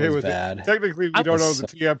 I'm okay It was with bad. it. Technically, we I don't was own the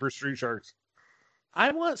TM for Street Sharks.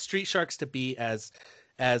 I want Street Sharks to be as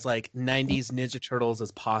like 90s Ninja Turtles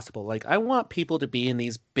as possible. Like I want people to be in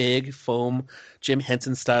these big foam Jim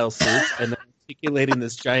Henson style suits and then articulating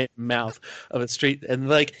this giant mouth of a street, and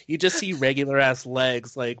like you just see regular ass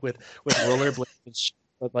legs like with rollerblades and shit,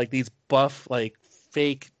 but like these buff like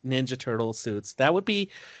fake Ninja Turtle suits. That would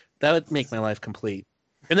make my life complete.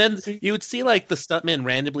 And then you would see like the stuntmen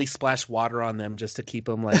randomly splash water on them just to keep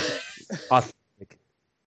them like authentic.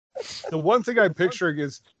 The one thing I'm picturing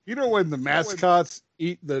is, when the mascots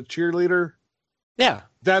eat the cheerleader, Yeah.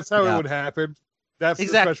 that's how Yeah. it would happen. That's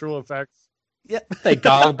Exactly. the special effects. They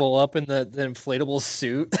gobble up in the inflatable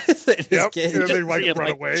suit. They just Yep. get- And they like See 'em,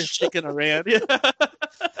 run away. shaking around. Yeah.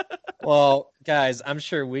 Well, guys, I'm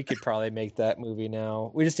sure we could probably make that movie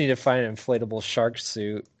now. We just need to find an inflatable shark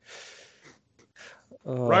suit.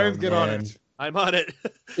 Oh, Ryan, get on man. it. I'm on it.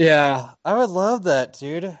 Yeah, I would love that,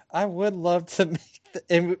 dude. I would love to make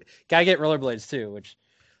and gotta get rollerblades too, which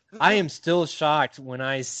I am still shocked when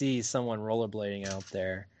I see someone rollerblading out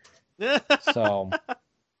there. So,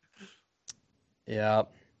 yeah,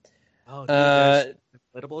 Oh, dude, there's uh,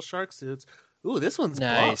 inflatable shark suits. Ooh, this one's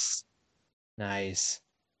nice, nice.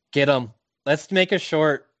 Get them. Let's make a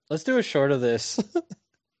short. Let's do a short of this. buff.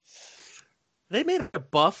 They made a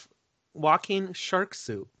buff walking shark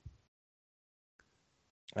suit.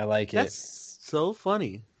 I like That's so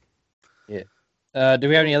funny. it. Do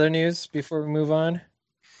we have any other news before we move on?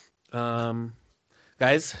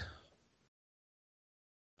 Guys,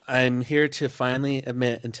 I'm here to finally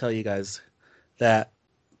admit and tell you guys that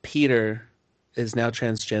Peter is now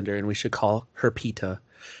transgender, and we should call her Peta.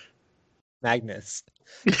 Magnus.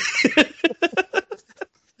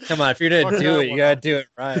 Come on, if you're gonna do it, you gotta do it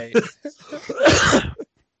right.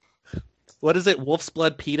 What is it? Wolf's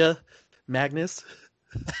Blood Peta Magnus?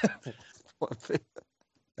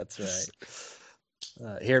 That's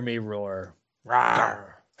right. Hear me roar.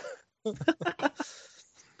 Rawr.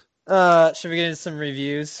 Should we get into some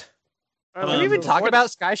reviews? Did we even talk about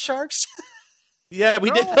Sky Sharks? Yeah, we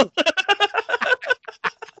did.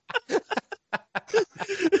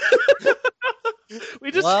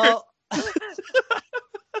 We just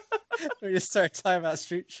we just started talking about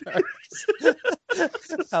Street Sharks.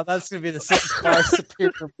 How that's gonna be the far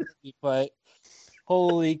superior movie, but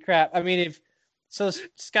holy crap! I mean,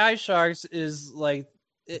 Sky Sharks is like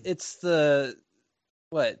it's the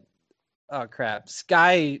what? Oh crap!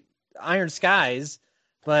 Iron Skies,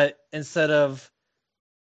 but instead of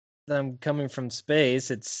them coming from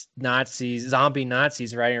space, it's zombie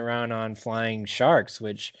Nazis riding around on flying sharks,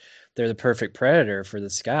 which they're the perfect predator for the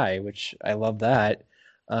sky, which I love that.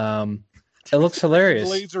 It looks hilarious.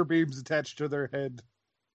 Laser beams attached to their head.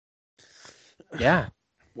 Yeah.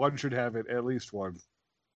 One should have it, at least one.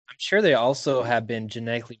 I'm sure they also have been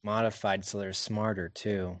genetically modified so they're smarter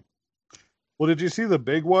too. Well, did you see the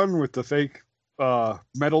big one with the fake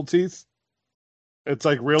metal teeth? It's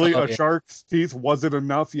like really a shark's teeth wasn't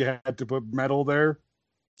enough. You had to put metal there.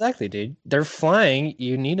 Exactly, dude. They're flying.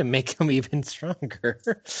 You need to make them even stronger.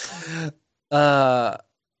 I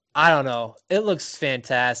don't know. It looks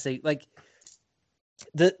fantastic. Like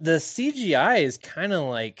the CGI is kind of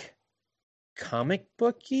like comic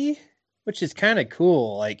booky, which is kind of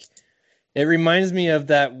cool. Like it reminds me of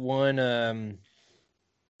that one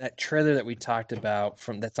that trailer that we talked about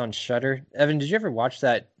that's on Shudder. Evan, did you ever watch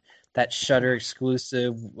that Shudder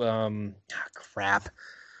exclusive crap?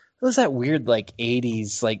 It was that weird like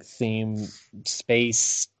 80s like theme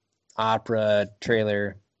space opera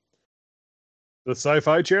trailer. The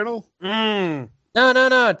Sci-Fi Channel? No.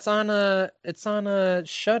 It's on a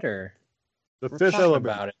Shudder. The Fifth Element.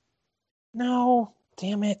 About it. No,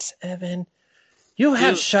 damn it, Evan. You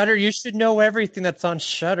have Shudder. You should know everything that's on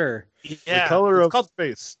Shudder. Yeah, The Color of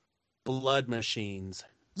Space. Blood Machines.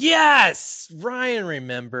 Yes, Ryan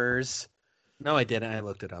remembers. No, I didn't. I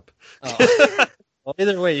looked it up. Oh. Well,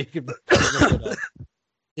 either way, you could look it up.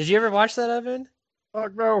 Did you ever watch that, Evan?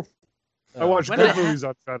 Fuck no. I watch good movies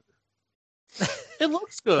on Shudder. It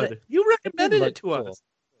looks good. You recommended it to us.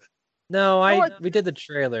 No, we did the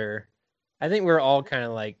trailer. I think we're all kind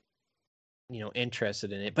of like,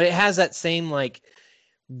 interested in it. But it has that same like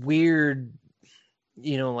weird,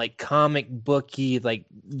 like comic booky like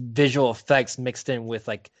visual effects mixed in with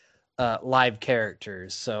like live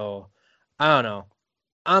characters. So I don't know.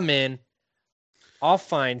 I'm in. I'll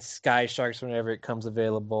find Sky Sharks whenever it comes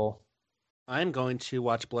available. I'm going to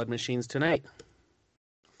watch Blood Machines tonight.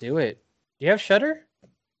 Do it. Do you have Shudder?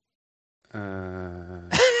 I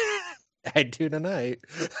do tonight.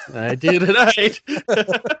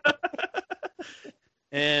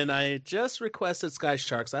 And I just requested Sky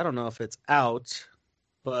Sharks. I don't know if it's out,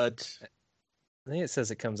 but I think it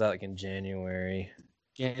says it comes out like in January.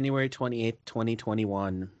 January 28th,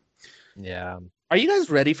 2021. Yeah. Are you guys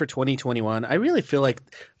ready for 2021? I really feel like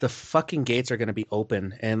the fucking gates are going to be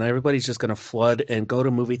open and everybody's just going to flood and go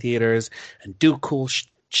to movie theaters and do cool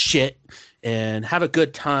shit and have a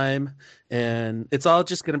good time. And it's all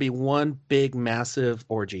just going to be one big, massive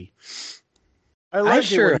orgy. I like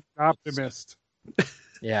it when you're an optimist.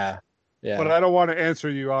 Yeah. But I don't want to answer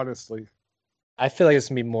you honestly. I feel like it's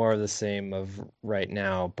going to be more of the same of right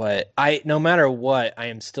now. But no matter what, I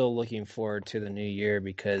am still looking forward to the new year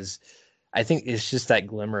because I think it's just that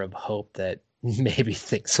glimmer of hope that maybe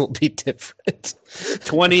things will be different.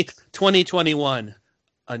 2021,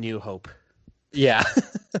 a new hope. Yeah.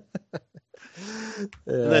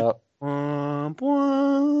 All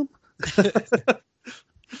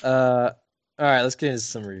right, let's get into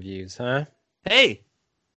some reviews, huh? Hey.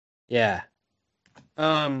 Yeah.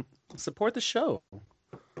 Support the show.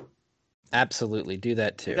 Absolutely, do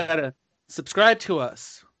that too. You gotta subscribe to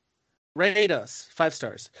us. Rate us 5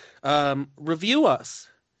 stars. Review us.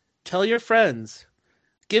 Tell your friends.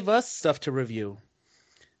 Give us stuff to review.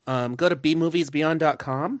 Go to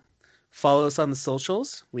bmoviesbeyond.com. Follow us on the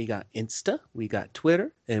socials. We got Insta, we got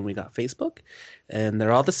Twitter, and we got Facebook. And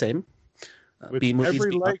they're all the same. With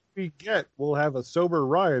every like we get, we'll have a sober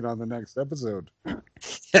Ryan on the next episode.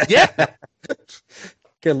 Yeah.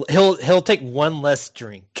 He'll take one less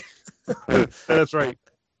drink. That's right.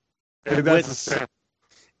 And that's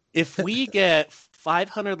if we get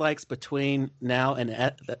 500 likes between now and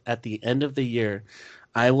at the end of the year,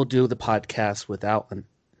 I will do the podcast without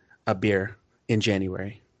a beer in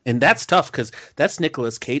January. And that's tough because that's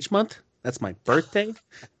Nicolas Cage month. That's my birthday.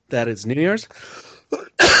 That is New Year's.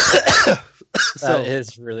 That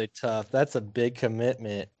is really tough. That's a big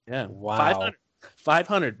commitment. Yeah. Wow.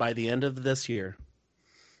 500 by the end of this year.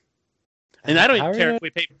 And I don't even care if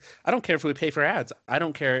we pay. I don't care if we pay for ads. I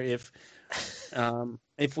don't care if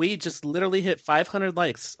we just literally hit 500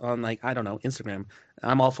 likes on, like, I don't know, Instagram.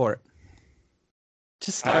 I'm all for it.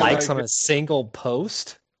 Just likes on a single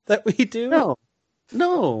post that we do? No.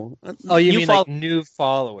 Oh, you mean like new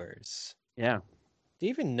followers? Yeah. Do you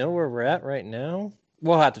even know where we're at right now?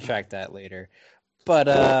 We'll have to track that later.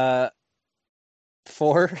 But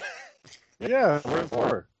 4? Yeah, we're at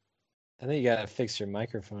 4. I think you gotta fix your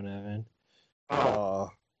microphone, Evan.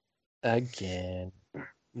 Again.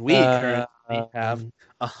 We currently have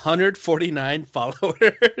 149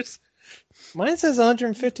 followers. Mine says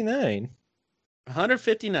 159.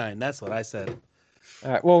 159. That's what I said.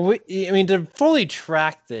 All right. Well, to fully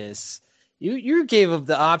track this, you gave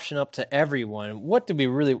the option up to everyone. What do we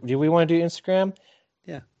want to do Instagram?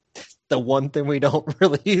 Yeah. The one thing we don't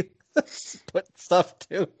really put stuff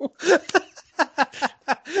to.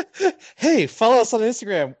 Hey, follow us on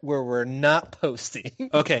Instagram where we're not posting.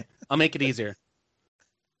 Okay, I'll make it easier.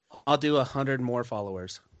 I'll do 100 more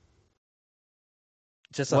followers.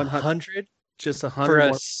 Just 100? Just 100 for more.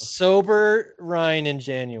 A sober Ryan in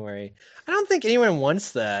January. I don't think anyone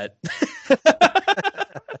wants that.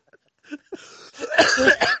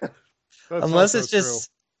 Unless it's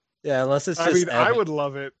just true. Yeah, unless it's just I mean, Evan. I would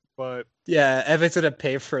love it, but yeah, Evan's gonna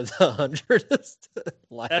pay for the 100.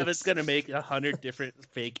 Evan's gonna make 100 different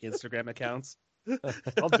fake Instagram accounts.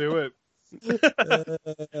 I'll do it.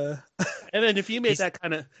 And then if you made that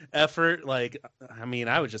kind of effort, like, I mean,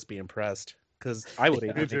 I would just be impressed because I would.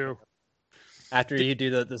 Me too. After you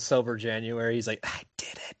do the sober January, he's like, I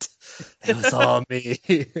did it. It was all me.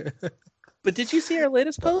 But did you see our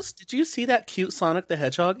latest post? Did you see that cute Sonic the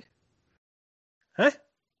Hedgehog? Huh?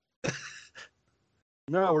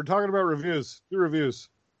 No, we're talking about reviews. Do reviews.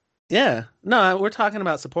 Yeah. No, we're talking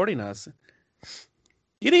about supporting us.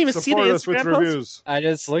 You didn't even see the Instagram post? Reviews. I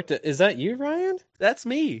just looked at. Is that you, Ryan? That's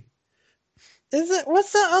me. Is it?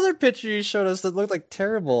 What's that other picture you showed us that looked like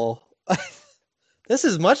terrible? This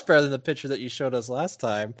is much better than the picture that you showed us last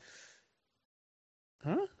time.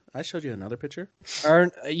 Huh? I showed you another picture.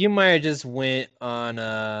 Or you might have just went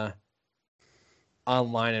on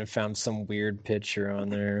online and found some weird picture on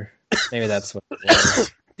there. Maybe that's what it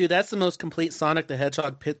was. Dude, that's the most complete Sonic the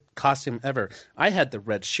Hedgehog costume ever. I had the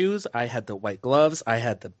red shoes. I had the white gloves. I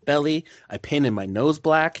had the belly. I painted my nose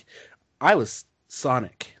black. I was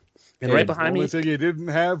Sonic. And right behind me... The only thing you didn't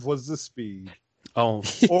have was the speed. Oh.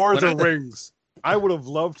 Or the rings. I would have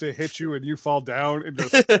loved to hit you and you fall down and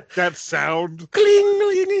just that sound.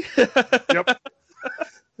 Cling, Yep.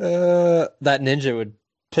 That ninja would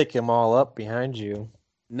pick them all up behind you.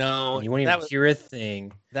 No. You wouldn't even hear a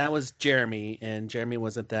thing. That was Jeremy, and Jeremy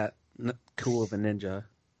wasn't that cool of a ninja.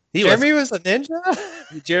 Jeremy was a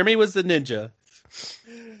ninja? Jeremy was the ninja.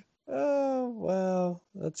 Oh, wow.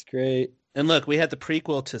 That's great. And look, we had the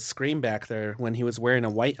prequel to Scream back there when he was wearing a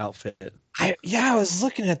white outfit. I was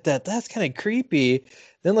looking at that. That's kind of creepy.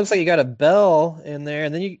 Then it looks like you got a bell in there,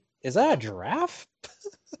 and then is that a giraffe?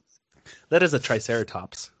 That is a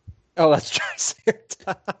Triceratops. Oh, that's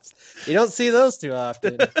Triceratops. You don't see those too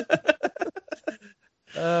often.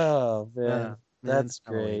 Oh, man. That's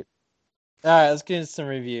great. All right, let's get into some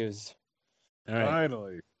reviews. All right.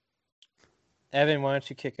 Finally. Evan, why don't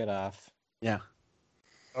you kick it off? Yeah.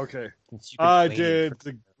 Okay. I did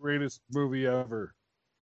the greatest movie ever.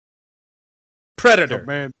 Predator.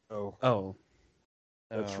 Commando. Oh.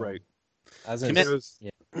 That's right. I was gonna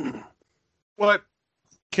yeah. What?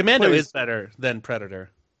 Commando Please. is better than Predator.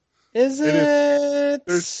 Is it?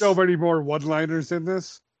 There's so many more one-liners in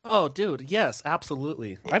this. Oh, dude, yes,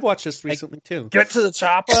 absolutely. I've watched this recently, too. Get to the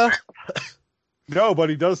chopper. No, but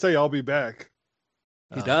he does say, I'll be back.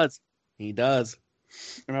 He does. He does.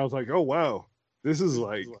 And I was like, oh, wow. This is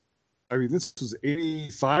like, I mean, this was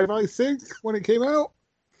 85, I think, when it came out.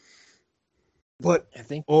 But, I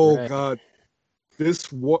think. oh, right. God.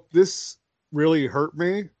 This really hurt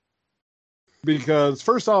me. Because,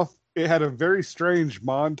 first off, it had a very strange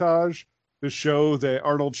montage to show that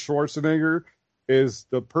Arnold Schwarzenegger is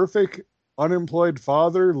the perfect unemployed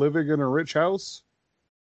father living in a rich house.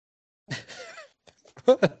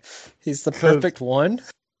 He's the perfect one.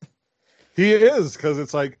 He is, because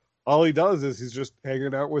it's like all he does is he's just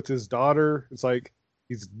hanging out with his daughter. It's like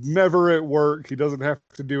he's never at work. He doesn't have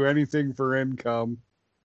to do anything for income.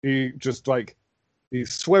 He just like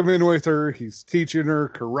He's swimming with her. He's teaching her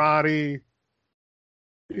karate.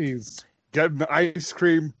 He's getting the ice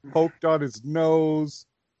cream poked on his nose.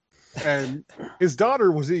 And his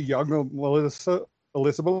daughter was a young Alyssa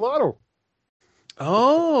Milano.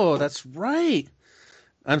 Oh, that's right.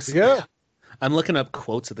 Yeah. I'm looking up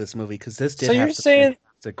quotes of this movie because this did. So have you're some saying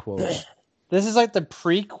fantastic quotes. this is like the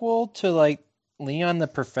prequel to like Leon the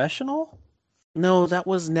Professional? No, that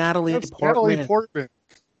was Natalie That's Portman. Natalie Portman.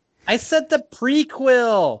 I said the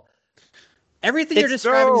prequel. Everything you're It's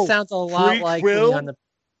describing no sounds a lot like prequel? Leon the.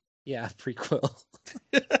 Yeah, prequel.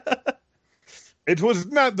 It was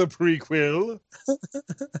not the prequel.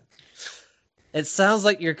 It sounds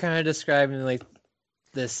like you're kind of describing like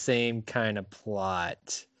the same kind of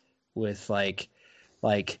plot with like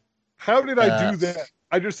How did I do that?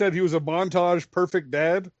 I just said he was a montage perfect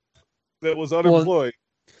dad that was Well, unemployed.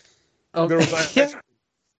 oh, There was yeah,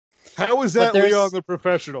 How is But that there's- Leon the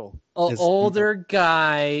Professional? an older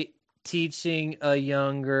guy teaching a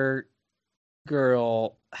younger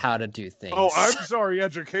girl how to do things. Oh, I'm sorry.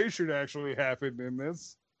 Education actually happened in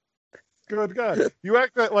this. Good God. You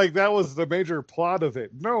act like that was the major plot of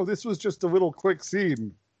it. No, this was just a little quick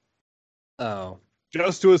scene Oh,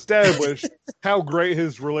 just to establish how great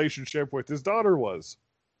his relationship with his daughter was.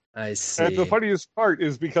 I see. And the funniest part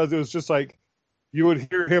is because it was just like you would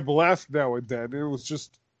hear him laugh now and then. It was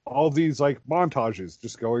just all these like montages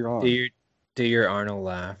just going on. Do your Arnold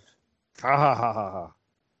laugh. Ha ha ha ha ha.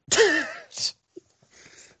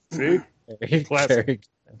 See? Very, Classic.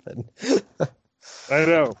 very good. I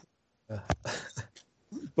know.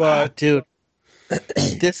 But dude,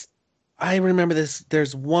 I remember this.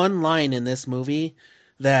 There's one line in this movie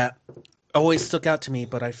that always stuck out to me,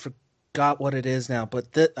 but I forgot what it is now. But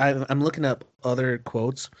I'm looking up other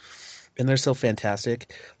quotes, and they're so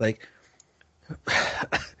fantastic. Like,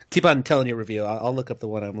 keep on telling your review. I'll look up the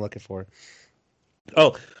one I'm looking for.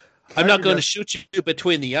 Oh, I'm not going to shoot you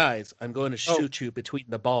between the eyes. I'm going to shoot you between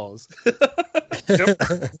the balls.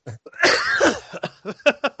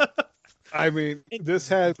 I mean, this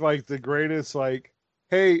has like the greatest like,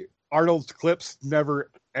 hey, Arnold's clips never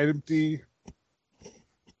empty.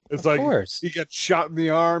 It's Of like course. he gets shot in the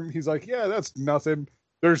arm. He's like, yeah, that's nothing.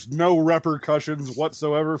 There's no repercussions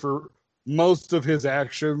whatsoever for most of his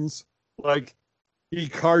actions. Like he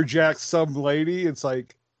carjacks some lady. It's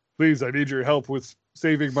like, please, I need your help with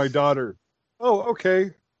saving my daughter. Oh,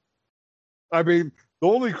 okay. I mean, the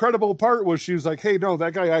only credible part was she was like, hey, no,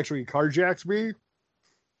 that guy actually carjacked me.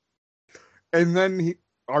 And then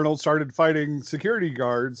Arnold started fighting security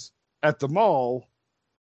guards at the mall.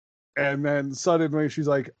 And then suddenly she's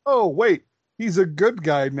like, oh, wait, he's a good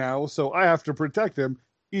guy now, so I have to protect him,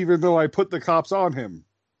 even though I put the cops on him.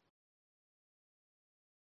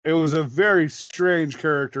 It was a very strange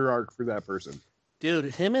character arc for that person.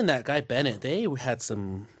 Dude, him and that guy Bennett, they had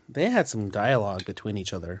some dialogue between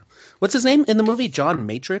each other. What's his name in the movie? John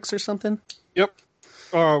Matrix or something? Yep.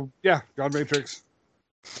 Yeah, John Matrix.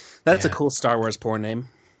 That's a cool Star Wars porn name.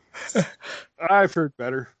 I've heard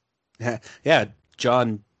better. Yeah,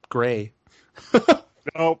 John Gray.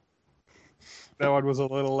 Nope. That one was a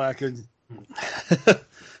little lacking.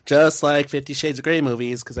 Just like 50 Shades of Grey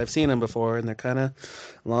movies, because I've seen them before, and they're kind of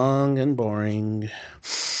long and boring.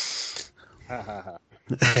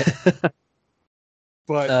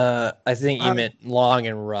 But I think you meant long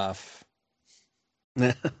and rough.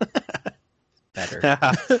 Better.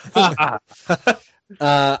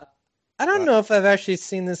 I don't know if I've actually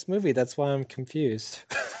seen this movie. That's why I'm confused.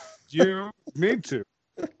 you need to.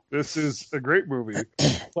 This is a great movie.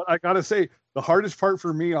 But I gotta say, the hardest part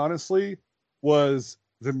for me, honestly, was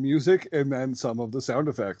the music and then some of the sound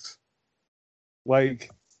effects.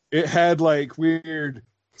 Like, it had like weird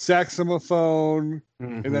saxophone,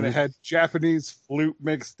 and then it had Japanese flute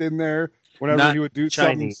mixed in there whenever Not he would do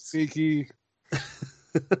Chinese. something sneaky.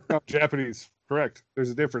 No, Japanese. Correct. There's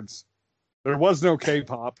a difference. There was no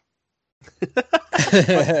K-pop.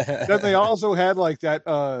 Then they also had like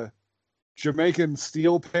that Jamaican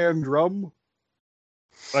steel pan drum.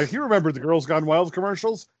 Like, you remember the Girls Gone Wild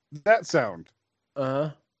commercials? That sound.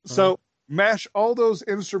 So mash all those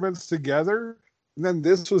instruments together, and then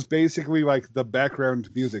this was basically like the background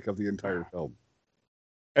music of the entire film.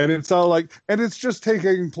 And it's all like, and it's just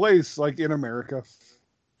taking place like in America.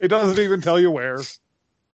 It doesn't even tell you where.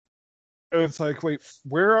 And it's like, wait,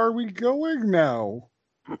 where are we going now?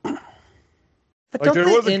 But Like, don't there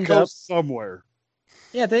they was a end up? coast somewhere.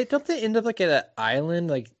 Yeah, don't they end up like at an island?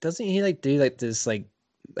 Like, doesn't he like do like this like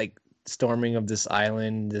storming of this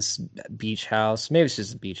island, this beach house? Maybe it's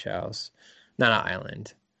just a beach house, not an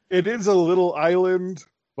island. It is a little island,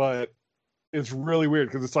 but it's really weird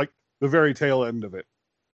because it's like the very tail end of it.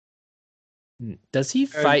 Does he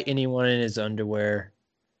fight anyone in his underwear?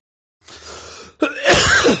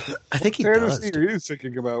 I think he does. Fantasy are you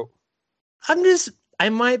thinking about? I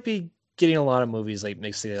might be getting a lot of movies like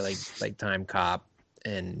mixed together, like Time Cop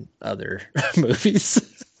and other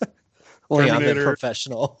movies. Only I'm a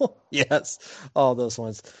professional. Yes, all those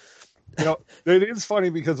ones. You know, it is funny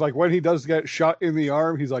because like when he does get shot in the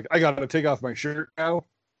arm, he's like, I gotta take off my shirt now.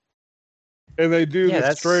 And they do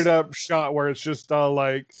this straight up shot where it's just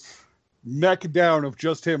like neck down of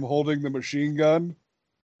just him holding the machine gun.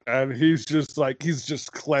 And he's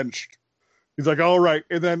just clenched. He's like, all right.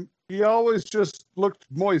 And then he always just looked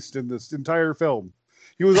moist in this entire film.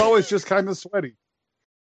 He was always just kind of sweaty.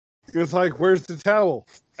 It's like, where's the towel?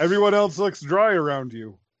 Everyone else looks dry around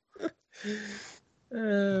you.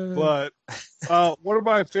 But one of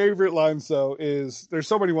my favorite lines, though, is there's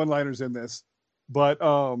so many one-liners in this, but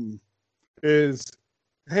is,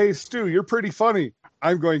 hey, Stu, you're pretty funny.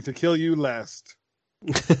 I'm going to kill you last.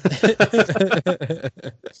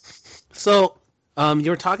 So, you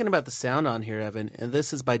were talking about the sound on here, Evan, and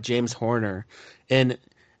this is by James Horner. And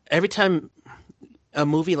every time a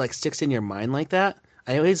movie like sticks in your mind like that,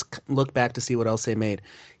 I always look back to see what else they made.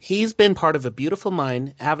 He's been part of A Beautiful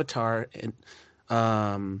Mind, Avatar, and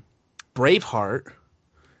Braveheart,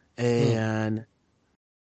 and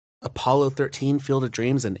Apollo 13, Field of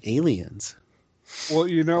Dreams, and Aliens. Well,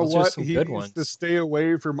 you know what? He needs to stay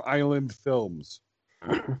away from island films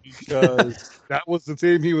because that was the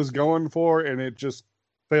theme he was going for, and it just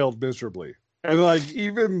failed miserably. And like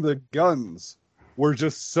even the guns were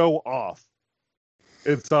just so off.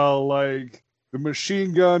 It's all like the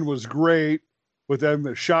machine gun was great, but then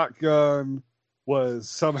the shotgun was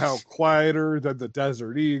somehow quieter than the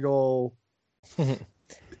Desert Eagle. And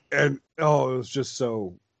it was just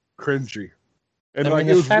so cringy. And I like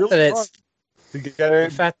mean, it was really fun to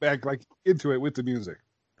get back like into it with the music.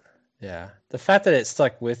 Yeah. The fact that it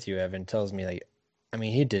stuck with you, Evan, tells me like I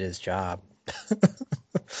mean he did his job.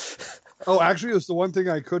 Oh, actually it's the one thing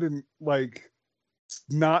I couldn't like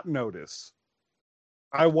not notice.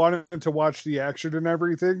 I wanted to watch the action and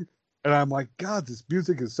everything, and I'm like, God, this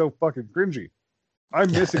music is so fucking cringy.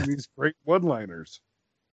 I'm missing these great one-liners.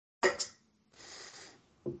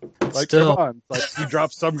 Like, come on. Like, he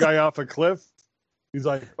drops some guy off a cliff. He's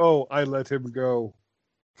like, oh, I let him go.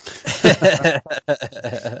 But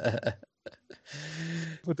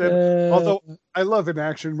then, although I love in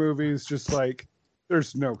action movies, just like,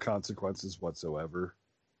 there's no consequences whatsoever.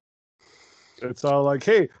 It's all like,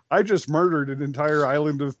 hey, I just murdered an entire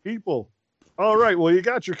island of people. All right, well, you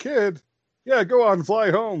got your kid. Yeah, go on,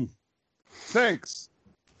 fly home. Thanks.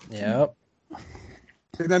 Yep.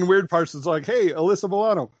 And then weird parts is like, hey, Alyssa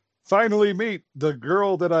Milano, finally meet the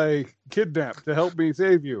girl that I kidnapped to help me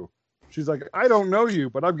save you. She's like, I don't know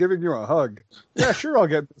you, but I'm giving you a hug. Yeah, sure, I'll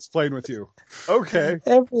get this plane with you. Okay.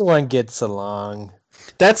 Everyone gets along.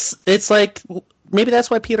 It's like, maybe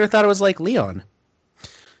that's why Peter thought it was like Leon.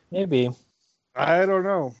 Maybe. I don't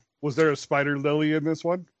know. Was there a spider lily in this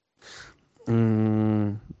one?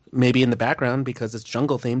 Maybe in the background because it's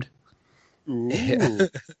jungle themed. Ooh. Yeah.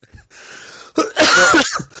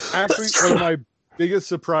 Actually, one of my biggest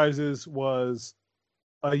surprises was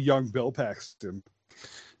a young Bill Paxton.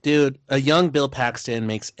 Dude, a young Bill Paxton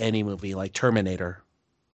makes any movie like Terminator.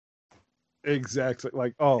 Exactly.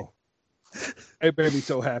 Like, oh, it made me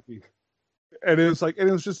so happy. And it was like, and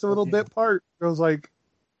it was just a little bit part. I was like,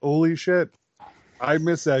 holy shit. I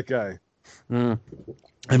miss that guy. I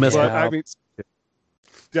miss that. I mean,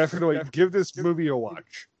 definitely give this movie a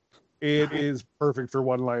watch. It is perfect for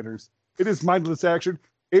one-liners. It is mindless action.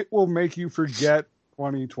 It will make you forget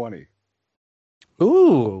 2020.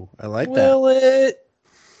 Ooh, I like that. Will it?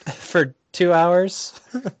 For 2 hours?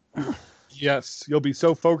 Yes. You'll be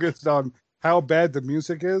so focused on how bad the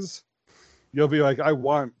music is, you'll be like, I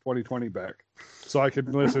want 2020 back. So I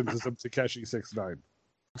can listen to some Takeshi 6ix9ine.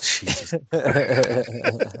 Jesus.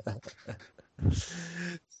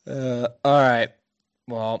 All right.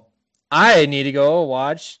 Well, I need to go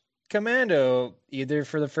watch Commando either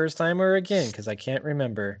for the first time or again because I can't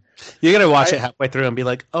remember. You're gonna watch it halfway through and be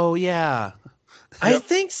like, "Oh yeah." I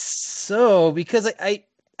think so because I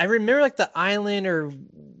remember like the island or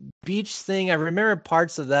beach thing. I remember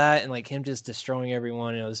parts of that and like him just destroying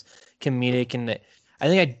everyone. It was comedic and I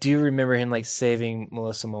think I do remember him like saving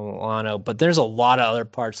Melissa Milano, but there's a lot of other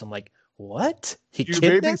parts. I'm like, what? He you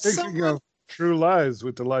may be thinking someone? of True Lies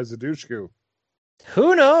with Eliza Dushku.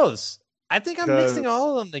 Who knows? I think I'm mixing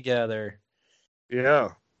all of them together.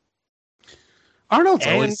 Yeah. Arnold's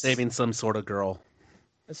always saving some sort of girl.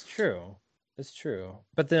 That's true. It's true.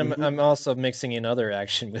 But then I'm also mixing in other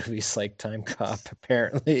action movies like Time Cop,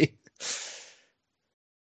 apparently.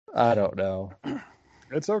 I don't know.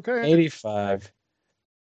 It's okay. 85.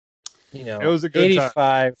 You know, It was a good time.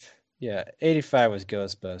 85. Yeah, 85 was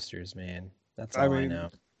Ghostbusters, man. That's all I know.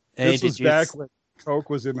 Hey, This was did you back when Coke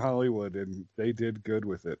was in Hollywood, and they did good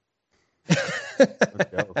with it.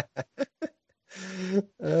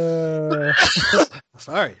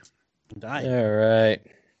 Sorry, I'm dying. All right.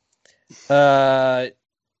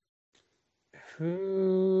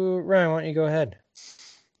 Ryan, why don't you go ahead?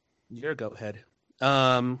 You're a goat head.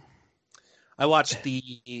 I watched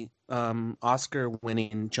the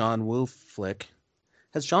Oscar-winning John Woo flick.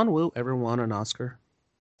 Has John Woo ever won an Oscar?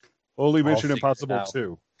 Only I'll Mission figure it Impossible out.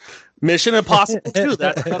 2. Mission Impossible 2.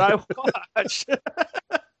 That's what I watched.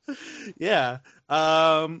 Yeah.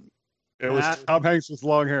 It was Tom Hanks with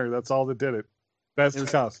long hair. That's all that did it. Best It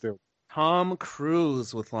was- costume. Tom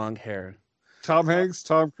Cruise with long hair. Tom Hanks,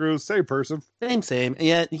 Tom Cruise, same person. Same.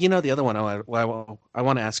 Yeah, you know the other one I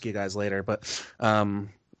want to ask you guys later, but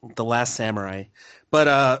The Last Samurai.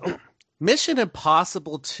 But Mission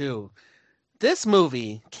Impossible 2. This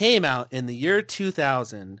movie came out in the year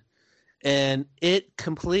 2000, and it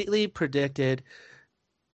completely predicted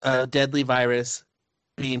a deadly virus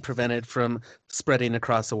being prevented from spreading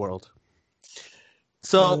across the world.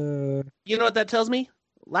 So, you know what that tells me?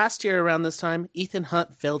 Last year around this time, Ethan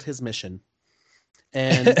Hunt failed his mission.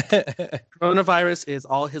 And coronavirus is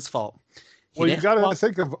all his fault. Well, you got to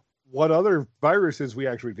think of what other viruses we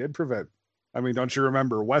actually did prevent. I mean, don't you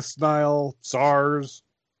remember West Nile, SARS,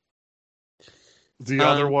 the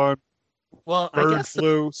other one, well, I bird guess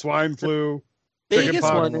flu, swine flu, the biggest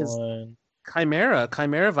chickenpox. one is Chimera.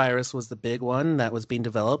 Chimera virus was the big one that was being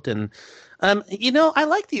developed, and you know, I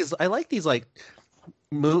like these like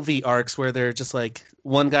movie arcs where they're just like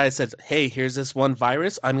one guy says, "Hey, here's this one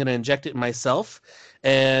virus. I'm going to inject it myself,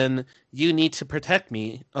 and you need to protect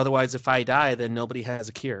me. Otherwise, if I die, then nobody has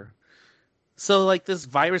a cure." So, like, this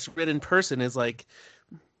virus-ridden person is like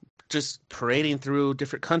just parading through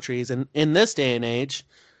different countries, and in this day and age,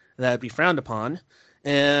 that'd be frowned upon.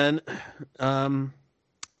 And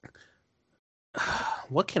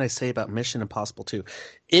what can I say about Mission Impossible 2?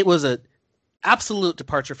 It was a absolute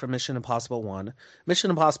departure from Mission Impossible 1. Mission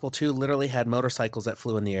Impossible 2 literally had motorcycles that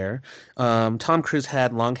flew in the air. Tom Cruise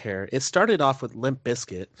had long hair. It started off with Limp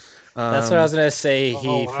Bizkit. That's what I was gonna say. He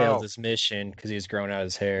wow. failed his mission because he was growing out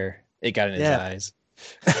his hair. It got in his eyes.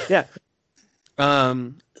 Yeah.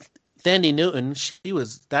 Thandie Newton,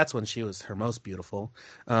 that's when she was her most beautiful.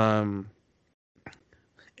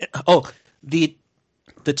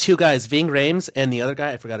 The two guys, Ving Rhames and the other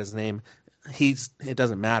guy, I forgot his name. It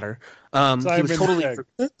doesn't matter. He was totally Pegg.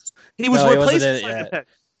 he was No, he replaced wasn't by in it Simon Pegg.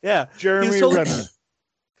 Yeah. Jeremy Renner.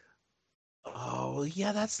 Oh,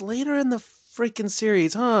 yeah, that's later in the freaking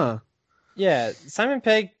series, huh? Yeah, Simon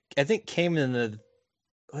Pegg, I think, came in the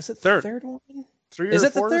third one? Three Is or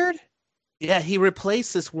it four? the third? Yeah, he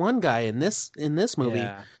replaced this one guy in this movie.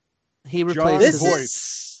 Yeah. He John replaced This Voight.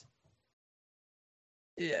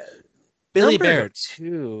 is Billy number Baird.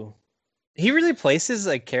 2. He really places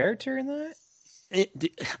a character in that?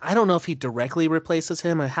 I don't know if he directly replaces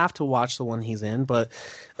him. I have to watch the one he's in, but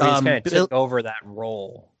Or he just kind of took over that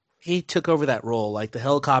role. he took over that role, like the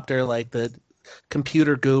helicopter, like the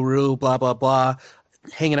computer guru, blah blah blah,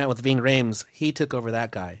 hanging out with Ving Rhames. He took over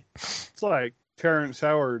that guy. It's like Terrence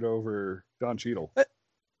Howard over Don Cheadle.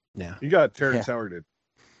 Yeah, You got Terrence Howard.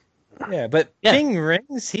 Yeah, but Yeah. Bing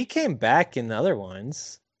Rings, he came back in the other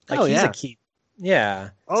ones. Like, Oh, he's yeah. a key. Yeah.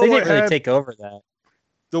 Oh, So he I didn't really had- take over that.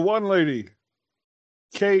 The one lady,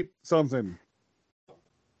 Kate something,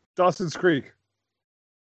 Dawson's Creek.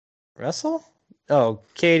 Russell? Oh,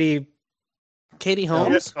 Katie.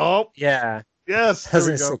 Holmes. Yes. Oh, Yeah. yes. I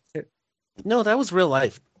There was we gonna go. say- No, that was real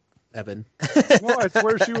life, Evan. No, I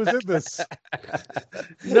swear she was in this.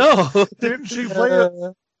 No, Didn't she play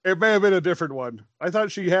it? It may have been a different one. I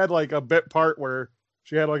thought she had like a bit part where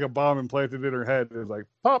she had like a bomb implanted in her head. It was like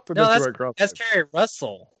pop and No, then she that's went across. That's Carrie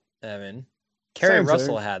Russell, Evan. Carrie Same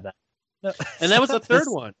Russell thing. had that. No. and that was the third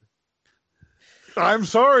one. I'm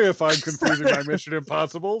sorry if I'm confusing my Mission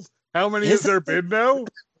Impossibles. How many has there been now?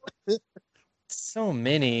 So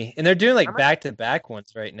many. And they're doing like back-to-back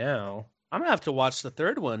ones right now. I'm gonna have to watch the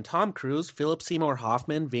third one. Tom Cruise, Philip Seymour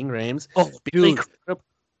Hoffman, Ving Rhames. Oh, Billy dude. Crudup.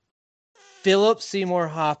 Philip Seymour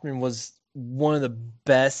Hoffman was one of the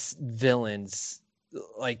best villains.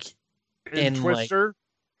 Like, In And, Twister?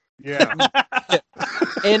 Yeah.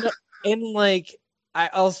 and like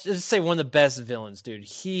I'll just say one of the best villains, dude.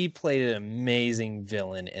 He played an amazing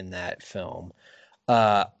villain in that film.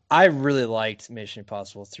 I really liked Mission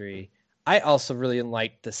Impossible 3. I also really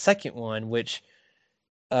liked the second one, which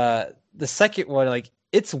the second one, like,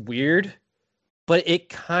 it's weird, but it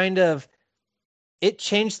kind of it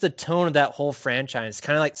changed the tone of that whole franchise.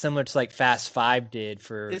 Kind of like similar to like Fast 5 did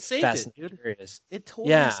for It saved Fast it, and dude. Furious. It totally.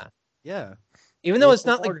 Yeah. Yeah. Even though It it's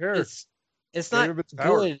not was like hard. it's Gave not him its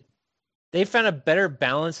power. good. They found a better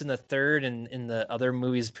balance in the third and in the other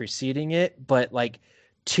movies preceding it, but like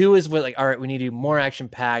 2 is what like, all right, we need to do more action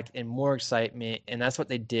packed and more excitement, and that's what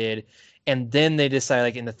they did. And then they decided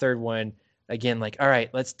like in the third one again, like, all right,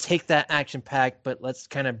 let's take that action pack, but let's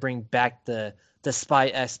kind of bring back the spy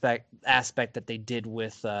aspect that they did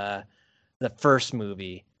with the first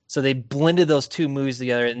movie. So they blended those two movies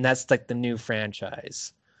together, and that's like the new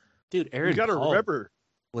franchise. Dude, You Aaron got to Paul remember.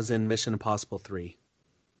 was in Mission Impossible 3.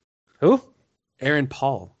 Who? Aaron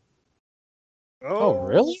Paul. Oh,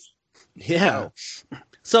 really? Yeah.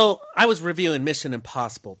 So I was reviewing Mission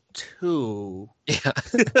Impossible 2. Yeah.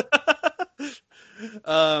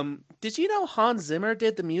 Did you know Hans Zimmer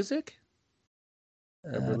did the music?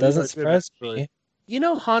 believe Doesn't I did, surprise actually. me. You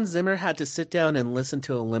know Hans Zimmer had to sit down and listen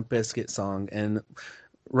to a Limp Bizkit song and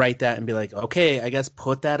write that and be like, okay, I guess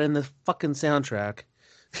put that in the fucking soundtrack.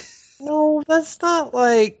 No, that's not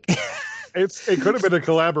like. It could have been a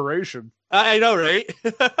collaboration. I know, right?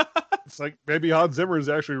 It's like maybe Hans Zimmer is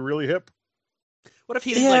actually really hip. What if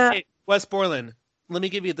he's Yeah. like, hey, Wes Borland, let me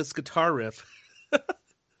give you this guitar riff.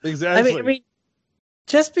 Exactly. I mean,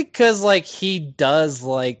 just because like he does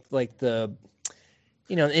like the,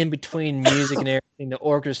 in between music and everything, the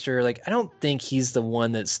orchestra. Like, I don't think he's the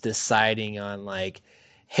one that's deciding on like,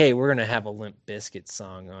 hey, we're gonna have a Limp Bizkit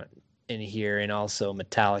song in here, and also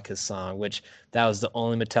Metallica song, which that was the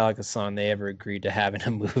only Metallica song they ever agreed to have in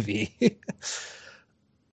a movie.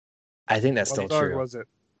 I think that's What still song true. was it?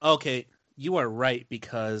 Okay, you are right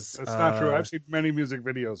because That's not true. I've seen many music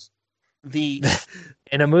videos. the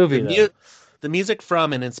In a movie, though. the music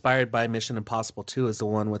from and inspired by Mission Impossible 2 is the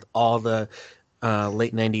one with all the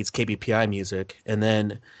late 90s KBPI music, and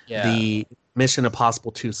then the Mission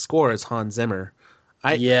Impossible 2 score is Hans Zimmer.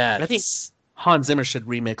 I think Hans Zimmer should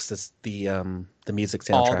remix the music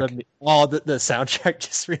soundtrack. All the soundtrack,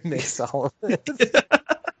 just remix all of it.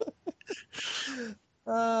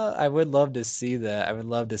 I would love to see that. I would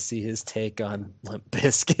love to see his take on Limp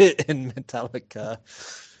Bizkit and Metallica.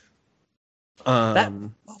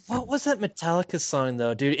 What was that Metallica song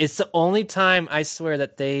though, dude? It's the only time I swear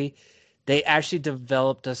that they actually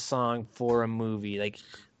developed a song for a movie, like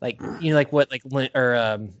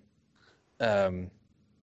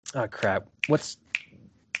oh crap, what's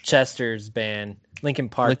Chester's band? Linkin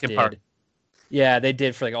Park did. Yeah, they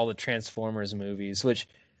did for like all the Transformers movies, which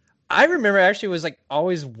I remember actually was like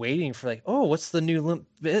always waiting for like, oh, what's the new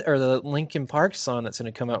the Linkin Park song that's going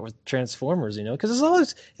to come out with Transformers? Because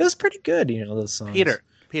it was pretty good. Those songs.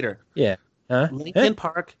 Peter. Yeah. Huh? Linkin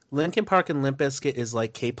Park and Limp Bizkit is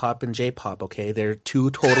like K-pop and J-pop. Okay, they're two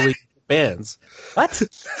totally different bands. What?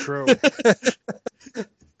 True.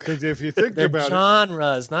 Because if you think They're about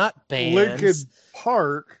genres, not bands. Linkin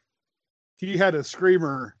Park, he had a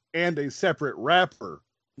screamer and a separate rapper.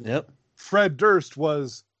 Yep. Fred Durst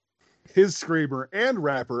was his screamer and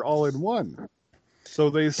rapper all in one. So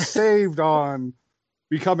they saved on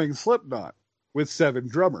becoming Slipknot with 7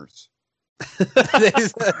 drummers. I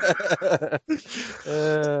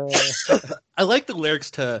like the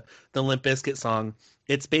lyrics to the Limp Bizkit song.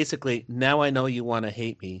 It's basically, now I know you want to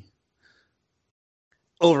hate me.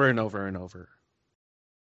 Over and over and over.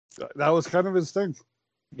 That was kind of his thing.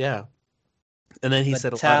 Yeah. And then he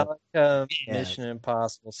said a lot Metallica of... Mission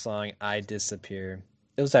Impossible song, I Disappear.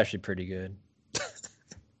 It was actually pretty good.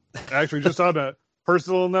 Actually, just on a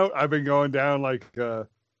personal note, I've been going down like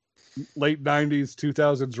late 90s,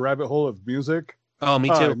 2000s rabbit hole of music. Oh, me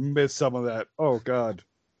too. I missed some of that. Oh, God.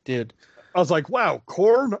 Dude. I was like, wow,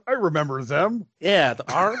 Korn? I remember them. Yeah,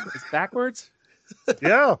 the R is backwards.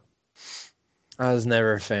 Yeah. I was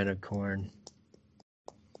never a fan of Korn.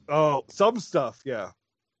 Oh, some stuff, yeah.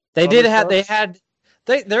 They Other did have. stuff? They had.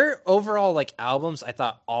 Their overall like albums, I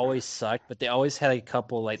thought always sucked, but they always had a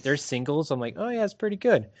couple like their singles. I'm like, oh yeah, it's pretty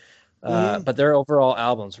good. But their overall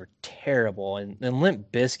albums were terrible. And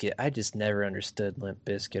Limp Bizkit, I just never understood Limp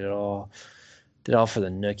Bizkit at all. Did all for the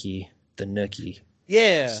nookie.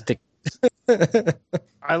 Yeah. Stick.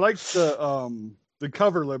 I liked the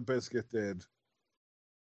cover Limp Bizkit did.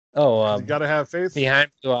 Oh, You gotta have faith.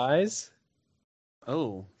 Behind Blue Eyes.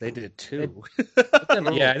 Oh, they did too.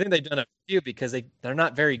 Yeah, I think they've done a few because they're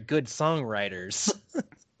not very good songwriters.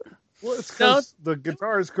 Well, it's because the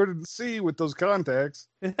guitarist couldn't see with those contacts.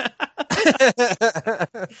 Poor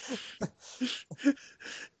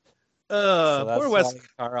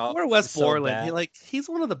Wes Borland. So He's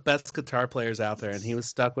one of the best guitar players out there, and he was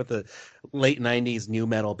stuck with a late '90s new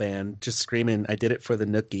metal band, just screaming, "I did it for the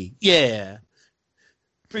nookie!" Yeah,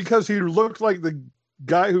 Because he looked like the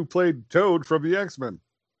guy who played Toad from the X-Men.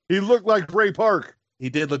 He looked like Ray Park. He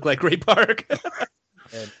did look like Ray Park.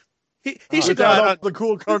 he should go Without out all on, the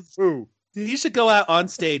cool kung fu. he should go out on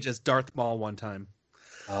stage as Darth Maul one time.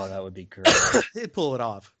 Oh, that would be great. He'd pull it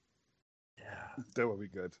off. Yeah. That would be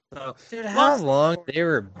good. So, Dude, how long they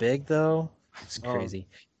were big though? It's crazy.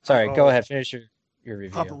 Sorry, go ahead. Finish your review.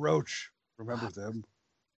 Papa Roach. Remember them?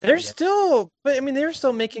 They're still, but I mean, they're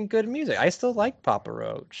still making good music. I still like Papa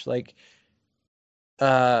Roach. Like,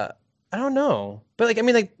 I don't know, but like, I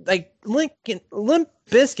mean, like Limp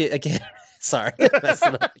Bizkit again. Sorry,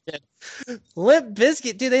 messing up again. Limp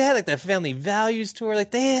Bizkit, dude, they had like the Family Values tour. Like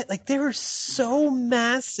they were so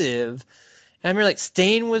massive. And I remember like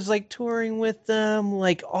Stain was like touring with them.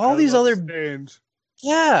 Like all these other bands.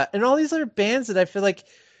 Yeah, and all these other bands that I feel like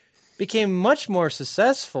became much more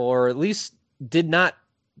successful, or at least did not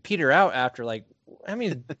peter out after like how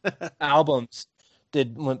many albums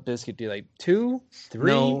did Limp Bizkit do? Like 2,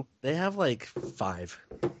 3? No, they have like 5.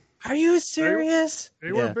 Are you serious?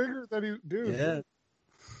 They were bigger than you, dude. Yeah.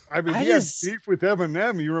 I mean, I he had just- beef with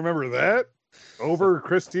Eminem. You remember that? Over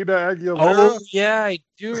Christina Aguilera? Oh yeah, I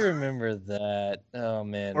do remember that. Oh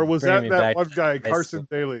man, Or was bringing that me back one guy, to high Carson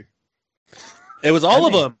school. Daly? It was all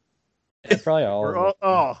of them. Yeah, probably all. Or, of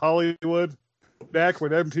them. Hollywood. Back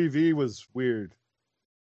when MTV was weird.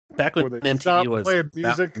 Back when Where they MTV stopped was playing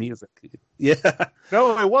about music. Yeah.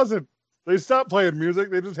 No, it wasn't. They stopped playing music.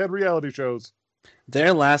 They just had reality shows.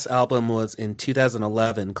 Their last album was in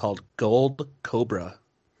 2011 called Gold Cobra.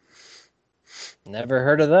 Never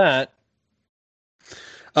heard of that.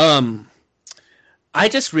 I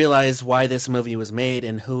just realized why this movie was made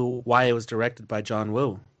and why it was directed by John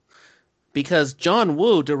Woo. Because John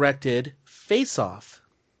Woo directed Face Off.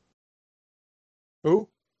 Who?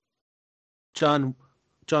 John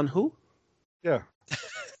who? Yeah.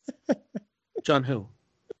 John who?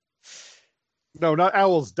 No, not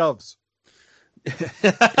owls, doves.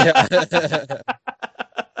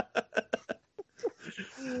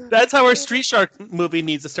 That's how our Street Shark movie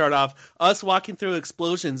needs to start off. Us walking through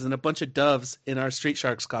explosions and a bunch of doves in our Street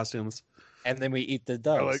Sharks costumes. And then we eat the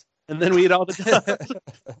doves. like- And then we eat all the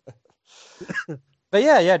doves. But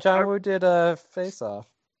yeah, John Woo did Face Off.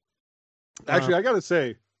 Actually, I gotta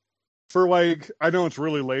say, for like, I know it's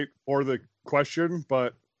really late for the question,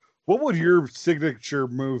 but what would your signature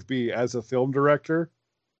move be as a film director?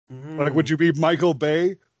 Like, would you be Michael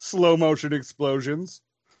Bay, slow motion explosions?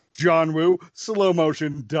 John Woo, slow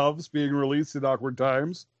motion doves being released in awkward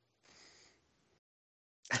times?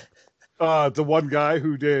 The one guy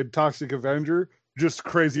who did Toxic Avenger, just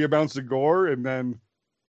crazy amounts of gore, and then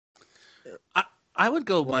I would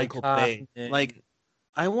go Michael Bay. Like,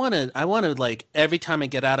 I want to like every time I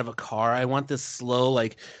get out of a car, I want this slow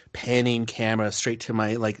like panning camera straight to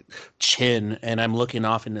my like chin, and I'm looking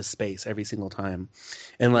off into space every single time,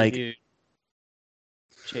 and like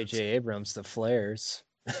J.J. Abrams, the flares.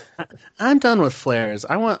 I'm done with flares.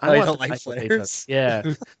 I want. You don't like Michael Bay flares? stuff.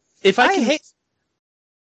 Yeah. If I can,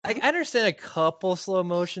 I understand a couple slow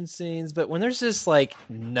motion scenes, but when there's just like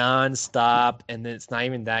nonstop, and then it's not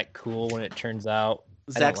even that cool when it turns out.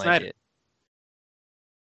 Zack Snyder. Like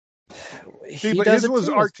it. see, He but does his it was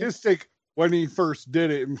too. artistic when he first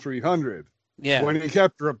did it in 300. Yeah. When he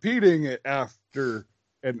kept repeating it after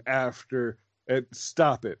and after, and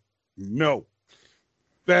stop it. No.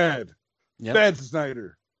 Bad. Yep. Bad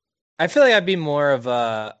Snyder. I feel like I'd be more of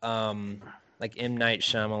a like M. Night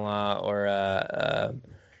Shyamalan or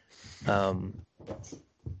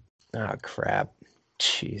oh crap,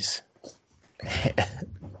 jeez,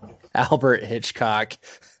 Albert Hitchcock.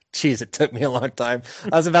 Jeez, it took me a long time.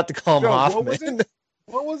 I was about to call him No, Hoffman. what was it?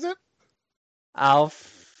 What was it?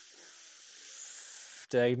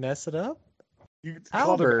 Did I mess it up? You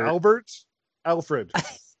called him Albert. Alfred.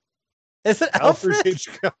 Is it Alfred Alfred?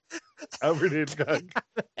 Hitchcock. Alfred Hitchcock.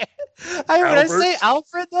 When I Albert? say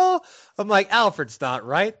Alfred, though, I'm like, Alfred's not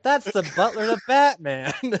right. That's the butler to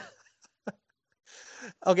Batman.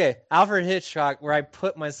 Okay, Alfred Hitchcock, where I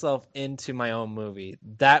put myself into my own movie.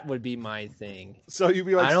 That would be my thing. So you'd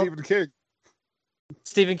be I like don't- Stephen King.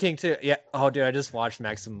 Stephen King, too. Yeah. Oh, dude, I just watched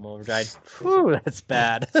Maximum Overdrive. Whew, that's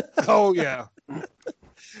bad. That Oh, yeah.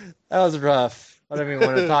 was rough. I don't even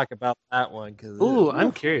want to talk about that one. Ooh,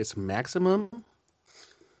 I'm curious. Maximum.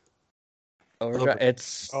 Overdrive.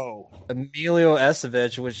 It's Oh. Emilio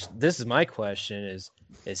Estevez, which this is my question,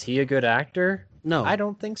 is he a good actor? No, I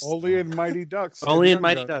don't think so. Only in Mighty Ducks. Only and in Young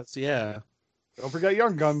Mighty Guns. Ducks. Yeah. Don't forget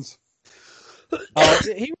Young Guns.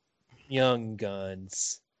 He Young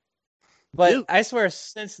Guns. But Dude. I swear,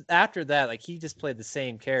 since after that, like he just played the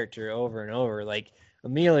same character over and over. Like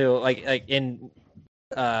Emilio, like in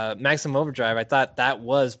Maximum Overdrive, I thought that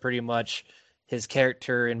was pretty much his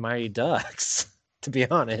character in Mighty Ducks, to be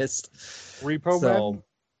honest. Repo Man?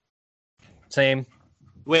 Same.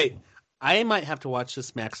 Wait, I might have to watch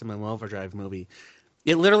this Maximum Overdrive movie.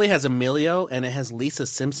 It literally has Emilio and it has Lisa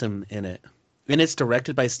Simpson in it. And it's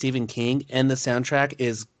directed by Stephen King, and the soundtrack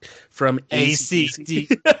is from AC/DC.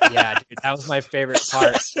 Yeah, dude, that was my favorite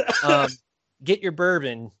part. Get your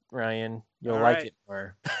bourbon, Ryan. You'll All like right. it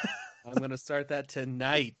more. I'm going to start that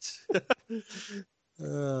tonight.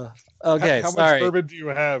 Okay, How sorry. much bourbon do you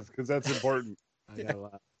have? Because that's important. I got a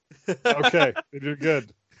lot. Okay, you're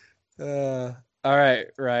good. All right,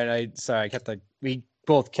 Ryan. We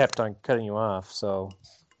both kept on cutting you off. So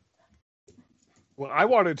Well, I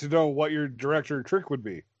wanted to know what your director trick would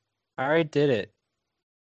be. I already did it.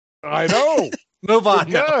 I know. Move on.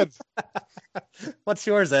 now. Good. What's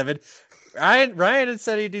yours, Evan? Ryan had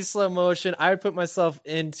said he'd do slow motion. I would put myself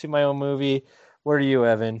into my own movie. What are you,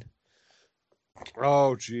 Evan?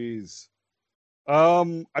 Oh, jeez.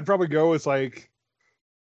 I'd probably go with like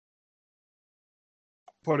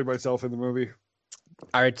putting myself in the movie.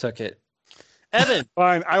 I already took it. Evan,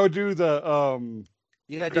 Fine. I would do the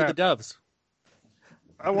you got to do the Doves.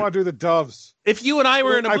 I want to do the Doves. If you and I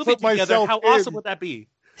were in a I movie put together, myself how awesome in. would that be?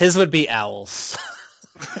 His would be owls.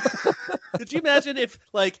 Could you imagine if,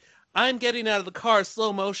 like, I'm getting out of the car,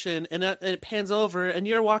 slow motion, and it pans over, and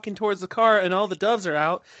you're walking towards the car, and all the doves are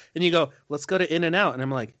out, and you go, let's go to In-N-Out. And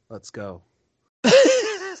I'm like, let's go.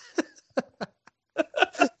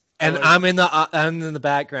 And I'm in the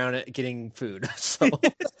background getting food. So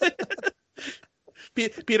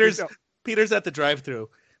Peter's at the drive-thru.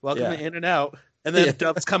 Welcome Yeah. to In-N-Out. And then Yeah.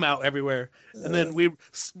 doves come out everywhere. And then we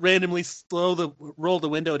randomly roll the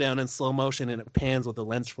window down in slow motion, and it pans with a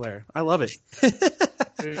lens flare. I love it.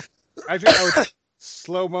 I think I would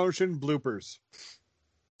slow motion bloopers.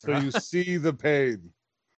 So you see the pain.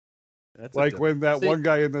 That's Like when that See- one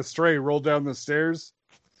guy in the Stray rolled down the stairs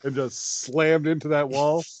and just slammed into that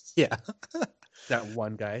wall. yeah. that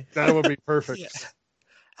one guy. That would be perfect. Yeah.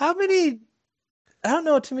 How many? I don't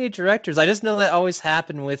know too many directors. I just know that always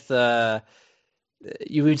happened with.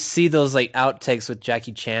 You would see those like outtakes with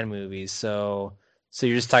Jackie Chan movies. So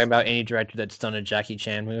you're just talking about any director that's done a Jackie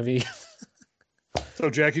Chan movie. So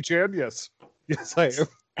Jackie Chan, yes. Yes, I am.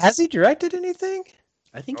 Has he directed anything?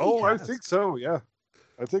 I think Oh, he I has. think so, yeah.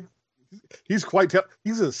 I think he's quite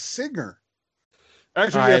he's a singer.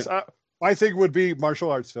 Actually, yes, my thing would be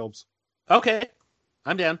martial arts films. Okay.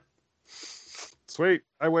 I'm down. Sweet,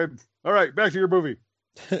 I win. All right, back to your movie.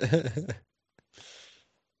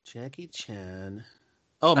 Jackie Chan.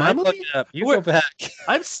 Oh, my I'm movie? looking it up. You Wait. go back.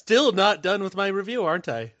 I'm still not done with my review, aren't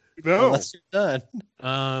I? No, Unless you're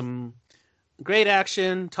done. Great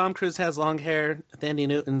action. Tom Cruise has long hair. Thandie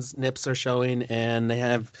Newton's nips are showing, and they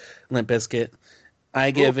have Limp Bizkit.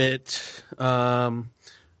 I give it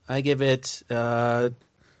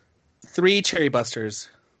 3 Cherry Busters.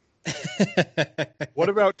 what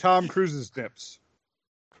about Tom Cruise's nips?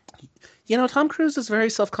 You know, Tom Cruise is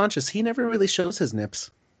very self-conscious. He never really shows his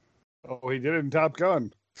nips. Oh, he did it in Top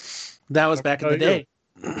Gun. That was back in the day.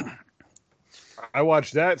 I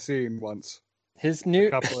watched that scene once, His new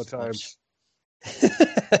a couple of times.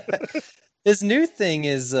 His new thing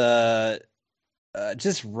is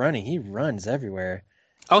just running. He runs everywhere.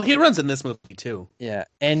 Oh, he runs in this movie too. Yeah,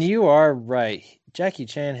 and you are right. Jackie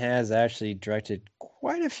Chan has actually directed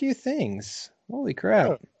quite a few things. Holy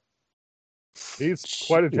crap! He's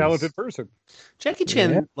quite a Jeez. talented person. Jackie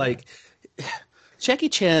Chan, Yeah. Jackie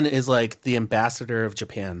Chan is like the ambassador of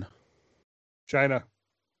Japan. China.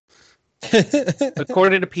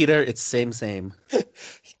 According to Peter, it's same.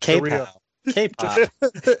 K-pop. K-pop.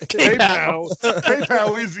 K-Pow.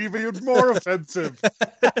 K-Pow is even more offensive.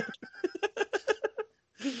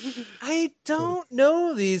 I don't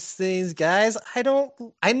know these things, guys.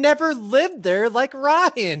 I never lived there like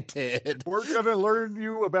Ryan did. We're going to learn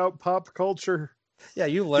you about pop culture. Yeah,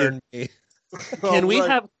 you learned me. Can we All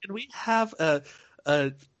right. have a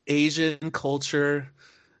Asian culture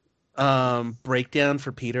breakdown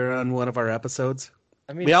for Peter on one of our episodes?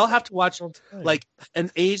 I mean, We all have to watch like like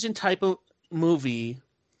an Asian type of movie.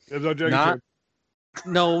 There's no Jackie Not-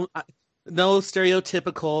 Chan. No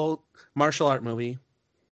stereotypical martial art movie.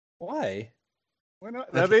 why? Why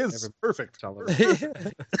not? Never- That is never- perfect.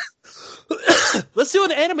 Let's do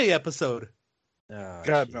an anime episode. Oh,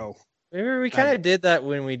 God, geez. no. Remember, we kind of did that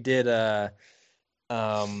when we did what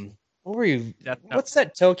were you? What's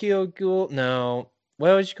that Tokyo Ghoul? No,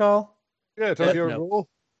 what would you call Yeah, Tokyo Note. Ghoul.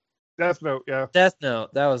 Death Note, yeah. Death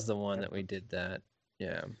Note? That was the one that we did that.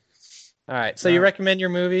 Yeah. All right. So you recommend your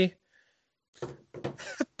movie?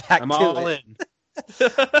 Back I'm to all it. in.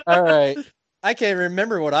 All right. I can't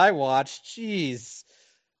remember what I watched. Jeez.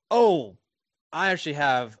 Oh, I actually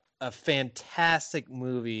have a fantastic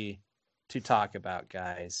movie to talk about,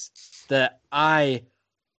 guys, that I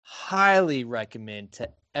highly recommend to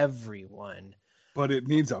everyone. But it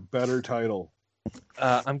needs a better title.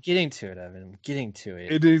 I'm getting to it, Evan. I'm getting to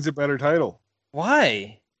it. It needs a better title.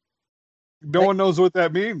 Why? No one knows what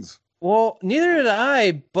that means. Well, neither did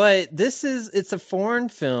I, but it's a foreign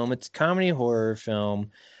film. It's a comedy horror film.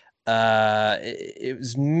 It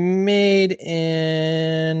was made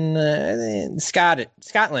in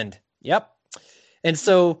Scotland. Yep. And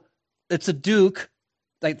so it's a duke.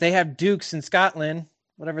 Like they have dukes in Scotland,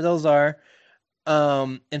 whatever those are.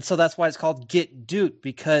 And so that's why it's called Get Duke,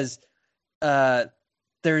 because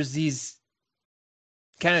there's these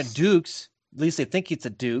kind of dukes, at least they think it's a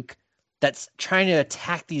duke, that's trying to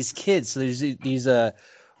attack these kids. So there's these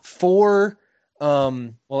four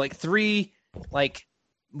three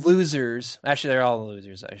losers. Actually, they're all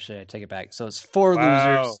losers. Actually, I take it back. So it's four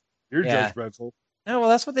losers. You're judgmental. No, well,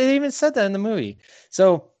 that's what they even said that in the movie.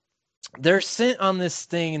 So they're sent on this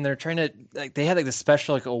thing, and they're trying to they had this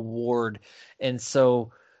special award, and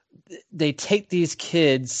so they take these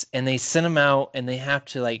kids and they send them out, and they have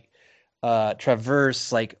to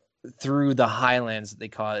traverse through the highlands that they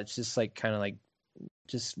call it. It's just kind of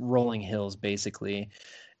just rolling hills basically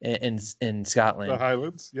in Scotland. The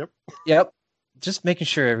Highlands. Yep. Just making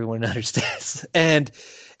sure everyone understands. And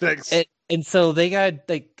thanks. And so they got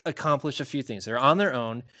accomplish a few things. They're on their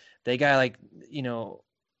own. They got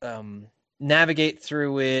navigate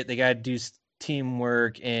through it. They got to do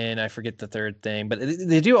teamwork, and I forget the third thing, but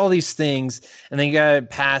they do all these things, and they got to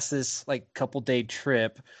pass this couple day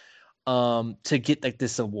trip to get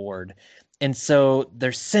this award. And so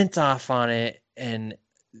they're sent off on it, and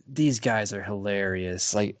these guys are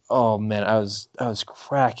hilarious. Oh man, I was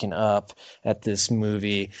cracking up at this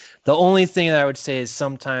movie. The only thing that I would say is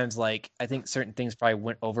sometimes I think certain things probably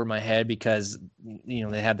went over my head because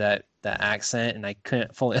they had that accent and I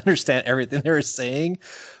couldn't fully understand everything they were saying.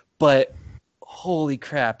 But holy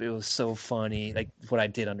crap, it was so funny, what I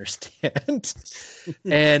did understand.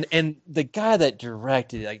 and the guy that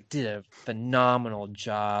directed did a phenomenal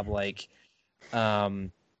job.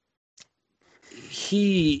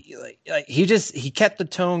 He kept the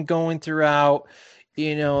tone going throughout,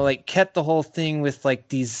 kept the whole thing with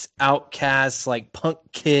these outcasts, punk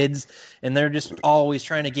kids, and they're just always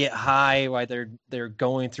trying to get high while they're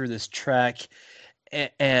going through this trek.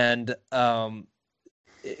 And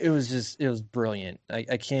it was brilliant.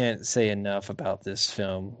 I can't say enough about this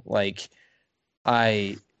film.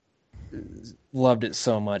 I loved it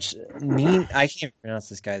so much. I can't pronounce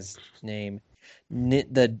this guy's name.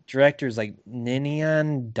 The director's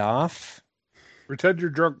Ninian Doff. Pretend you're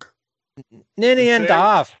drunk. Ninian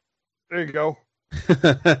Doff. There you go.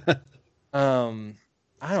 I don't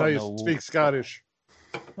know. Speak Scottish.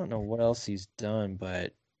 I don't know what else he's done,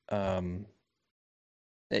 but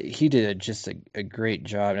he did just a great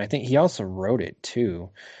job, and I think he also wrote it too.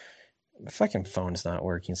 My fucking phone's not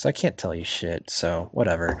working, so I can't tell you shit. So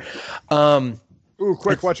whatever. Ooh,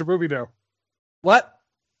 quick! Watch a movie now. What?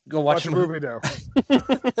 Go watch a movie now.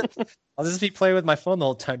 I'll just be playing with my phone the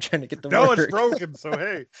whole time trying to get the No, work. it's broken, so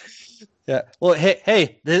hey. Yeah. Well,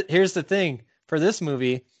 hey, here's the thing. For this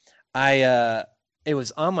movie, it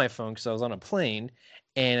was on my phone because I was on a plane,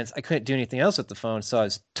 and I couldn't do anything else with the phone, so I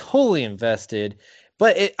was totally invested.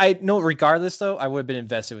 But I know, regardless, though, I would have been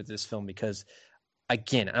invested with this film because,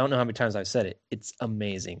 again, I don't know how many times I've said it. It's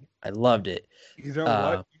amazing. I loved it. You know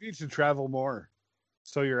what? You need to travel more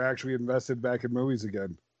so you're actually invested back in movies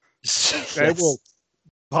again. Yes. It will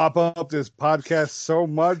pop up this podcast so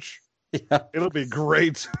much. Yeah. It'll be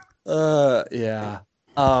great. Yeah.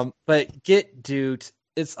 But Get Duked,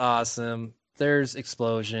 it's awesome. There's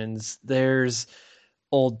explosions. There's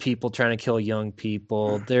old people trying to kill young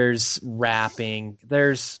people. There's rapping.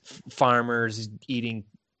 There's farmers eating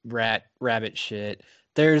rabbit shit.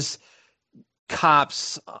 There's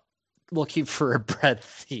cops looking for a bread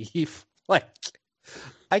thief.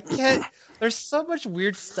 I can't. There's so much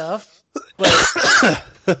weird stuff, but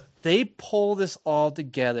they pull this all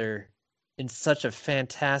together in such a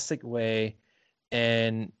fantastic way.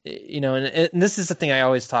 And and this is the thing I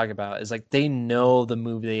always talk about is they know the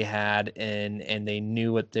movie they had and they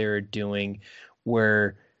knew what they were doing,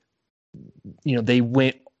 where they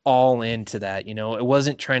went all into that. It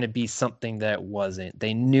wasn't trying to be something that it wasn't.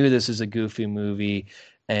 They knew this was a goofy movie,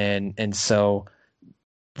 and so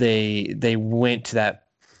they went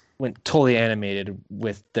totally animated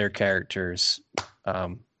with their characters.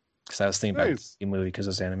 Because I was thinking about the movie because it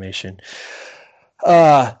was animation.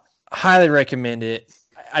 Highly recommend it.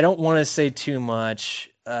 I don't want to say too much.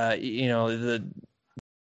 The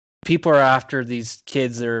people are after these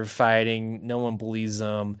kids that are fighting. No one believes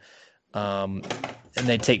them, and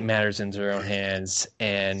they take matters into their own hands,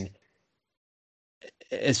 and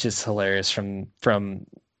it's just hilarious from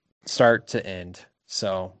start to end.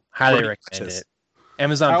 So highly recommend it.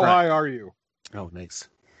 Amazon How Prime. high are you? Oh, nice.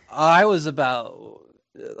 I was about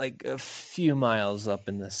like a few miles up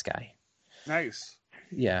in the sky. Nice.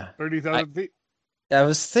 Yeah. 30,000 feet? I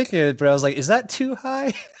was thinking, but I was like, is that too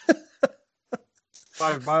high?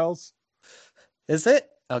 5 miles? Is it?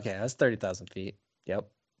 Okay, that's 30,000 feet. Yep.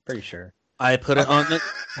 Pretty sure. I put it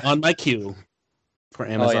on my queue for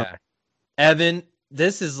Amazon. Oh, yeah. Evan,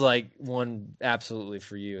 this is like one absolutely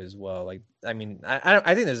for you as well. Like, I mean,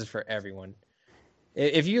 I think this is for everyone.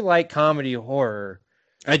 If you like comedy horror,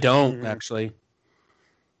 I don't actually.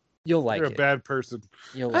 you'll like You're a it. bad person.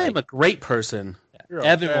 You'll I like am a great person. You're a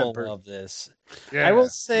Evan bad will person. love this. Yeah. I will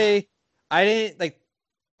say, I didn't like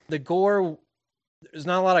the gore. There's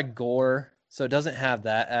not a lot of gore, so it doesn't have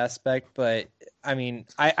that aspect. But I mean,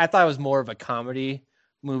 I thought it was more of a comedy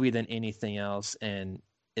movie than anything else, and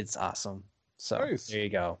it's awesome. So Nice. there you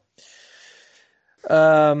go.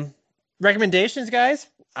 Recommendations, guys.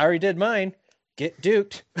 I already did mine. Get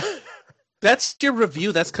duped. That's your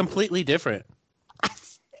review. That's completely different.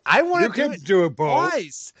 I want You to do can it do it both.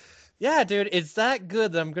 twice. Yeah, dude, it's that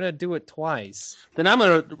good that I'm gonna do it twice. Then I'm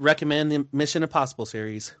going to recommend the Mission Impossible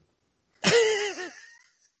series.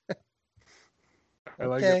 I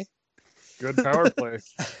like Okay. it. Good power play.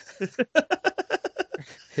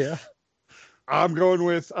 Yeah. I'm going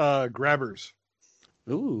with Grabbers.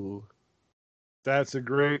 Ooh. That's a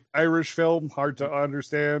great Irish film, hard to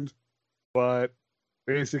understand, but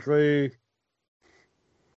basically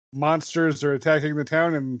monsters are attacking the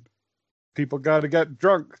town and people got to get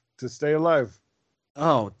drunk to stay alive.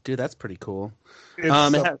 Oh, dude, that's pretty cool. It's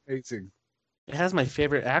amazing. It has my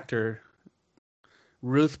favorite actor,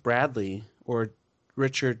 Ruth Bradley or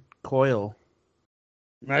Richard Coyle.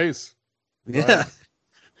 Nice. Yeah.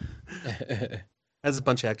 Has a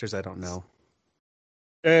bunch of actors I don't know.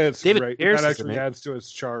 It's David great. Pierce That is in actually it. adds to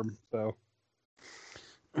its charm, though.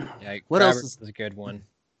 Yeah, What else Grabbers is a good one.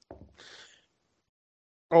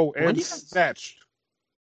 Oh, When and do you guys- Snatched.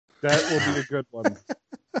 That will be a good one.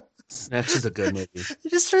 Snatch is a good movie.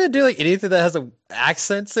 You're just trying to do like anything that has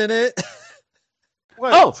accents in it.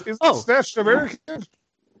 What? Oh, Is oh. Snatched American?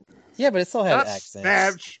 Yeah, but it still has Not accents.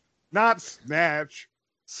 Snatch. Not Snatch.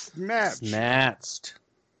 Snatch. Snatched.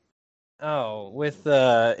 Oh, with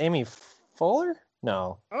Amy Fuller?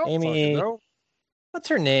 No, I don't Amy. fucking know. What's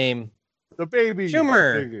her name? The baby.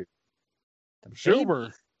 Schumer. thingy. The Schumer.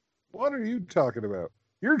 baby? What are you talking about?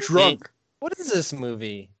 You're drunk. What is this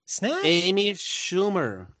movie? Snatch? Amy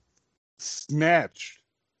Schumer. Snatched.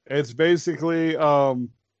 It's basically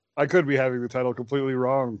I could be having the title completely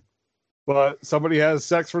wrong, but somebody has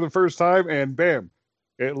sex for the first time and bam,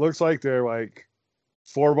 it looks like they're like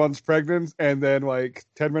 4 months pregnant, and then like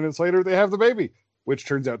 10 minutes later they have the baby, which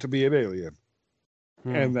turns out to be an alien.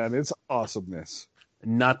 And then it's awesomeness.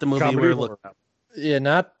 Not the movie Comedy we're horror. looking at.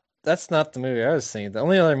 Yeah, that's not the movie I was thinking. The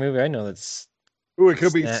only other movie I know that's Ooh, it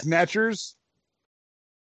could be Snatch. Snatchers.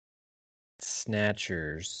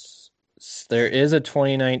 Snatchers. There is a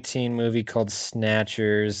 2019 movie called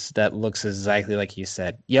Snatchers that looks exactly like you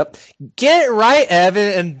said. Yep. Get it right,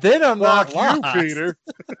 Evan, and then I'm Fuck not you, lost. Peter.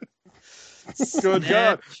 Good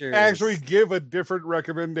God. Snatchers. Actually, give a different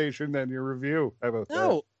recommendation than your review. How about that?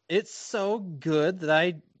 No, it's so good that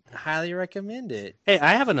I highly recommend it. Hey,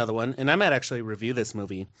 I have another one, and I might actually review this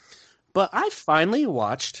movie. But I finally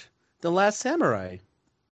watched The Last Samurai.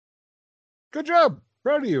 Good job.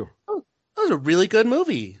 Proud of you. That was a really good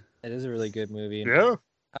movie. It is a really good movie. Yeah. I was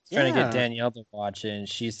trying to Yeah. get Danielle to watch it, and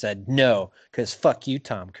she said no, because fuck you,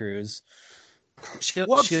 Tom Cruise. She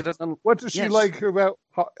What? doesn't. What does she Yes. like about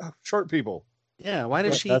short people? Yeah, why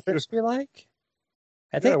does she? What does she like?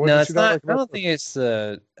 I think what no, does it's she not not. like I about don't think it's.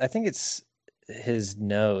 I think it's his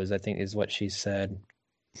nose. I think is what she said.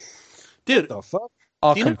 Dude, The fuck?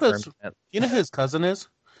 I'll Do you know confirm who's- that. you know who his cousin is?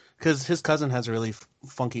 Because his cousin has a really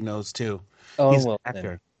funky nose too. Oh, He's an well,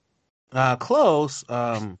 actor. Close.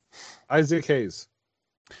 Isaac Hayes.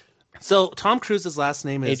 So Tom Cruise's last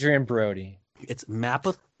name is Adrian Brody. it's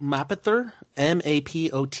Mapother, Mapother,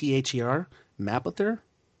 Mapother.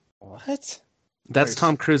 What? That's Nice.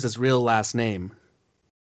 Tom Cruise's real last name.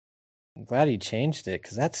 I'm glad he changed it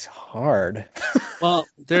because that's hard. Well,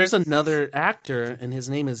 there's another actor, and his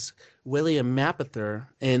name is William Mapother.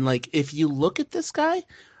 And like, if you look at this guy,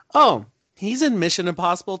 oh, he's in Mission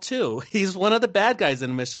Impossible 2. He's one of the bad guys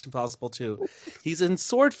in Mission Impossible 2. He's in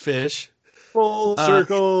Swordfish. Full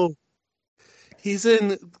circle. He's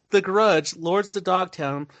in The Grudge, Lords of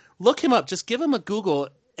Dogtown. Look him up. Just give him a Google,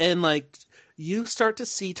 and like you start to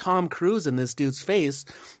see Tom Cruise in this dude's face,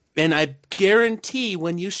 and I guarantee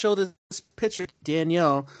when you show this picture to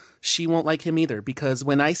Danielle, she won't like him either, because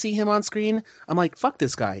when I see him on screen, I'm like, fuck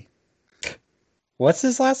this guy. What's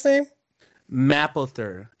his last name?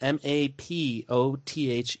 Mapother. Mapother.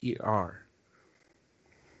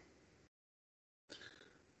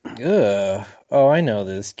 Ugh. Oh, I know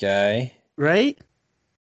this guy. Right?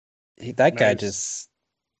 That guy Nice. just.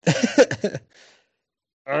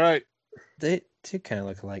 All right. They two kind of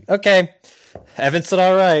look alike. Okay. Evan said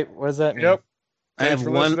all right. What does that mean? Yep. I have Thanks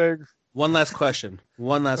for one listening. last question.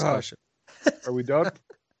 One last Oh. question. Are we done?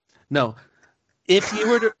 No. If you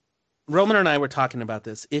were to, Roman and I were talking about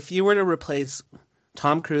this. If you were to replace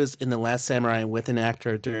Tom Cruise in The Last Samurai with an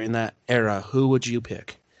actor during that era, who would you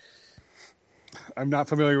pick? I'm not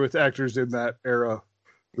familiar with actors in that era,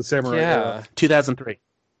 the samurai Yeah. era. 2003.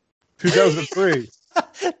 2003.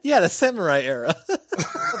 Yeah, the samurai era.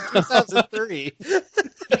 2003.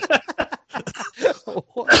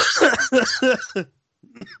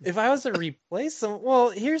 If I was to replace him, well,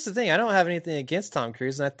 here's the thing. I don't have anything against Tom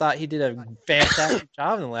Cruise, and I thought he did a fantastic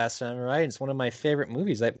job in The Last Samurai. It's one of my favorite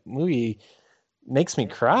movies. That movie makes me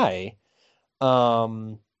cry.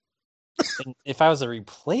 And if I was to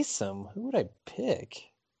replace him, who would I pick?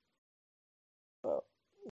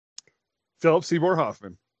 Philip Seymour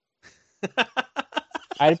Hoffman.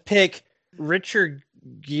 I'd pick Richard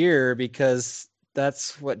Gere because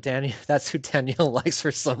that's who Danielle likes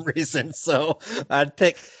for some reason. So I'd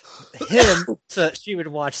pick him so she would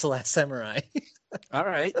watch The Last Samurai. All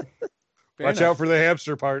right. Watch out for the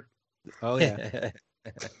hamster part. Oh, yeah.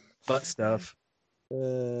 Butt stuff.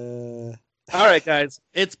 It All right, guys.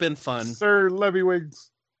 It's been fun. Sir Levy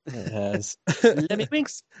Wings. has. Lemmy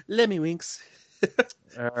winks. Lemmy winks.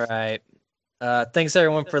 All right. Thanks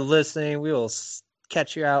everyone for listening. We will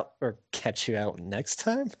catch you out next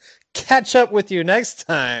time. Catch up with you next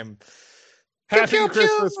time. Happy Pew, pew,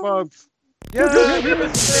 Christmas pew. month.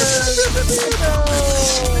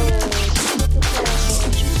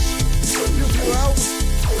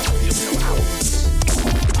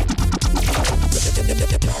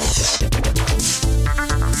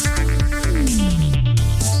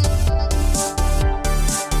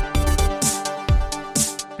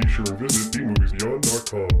 Be sure to visit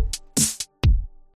bmoviesbeyond.com.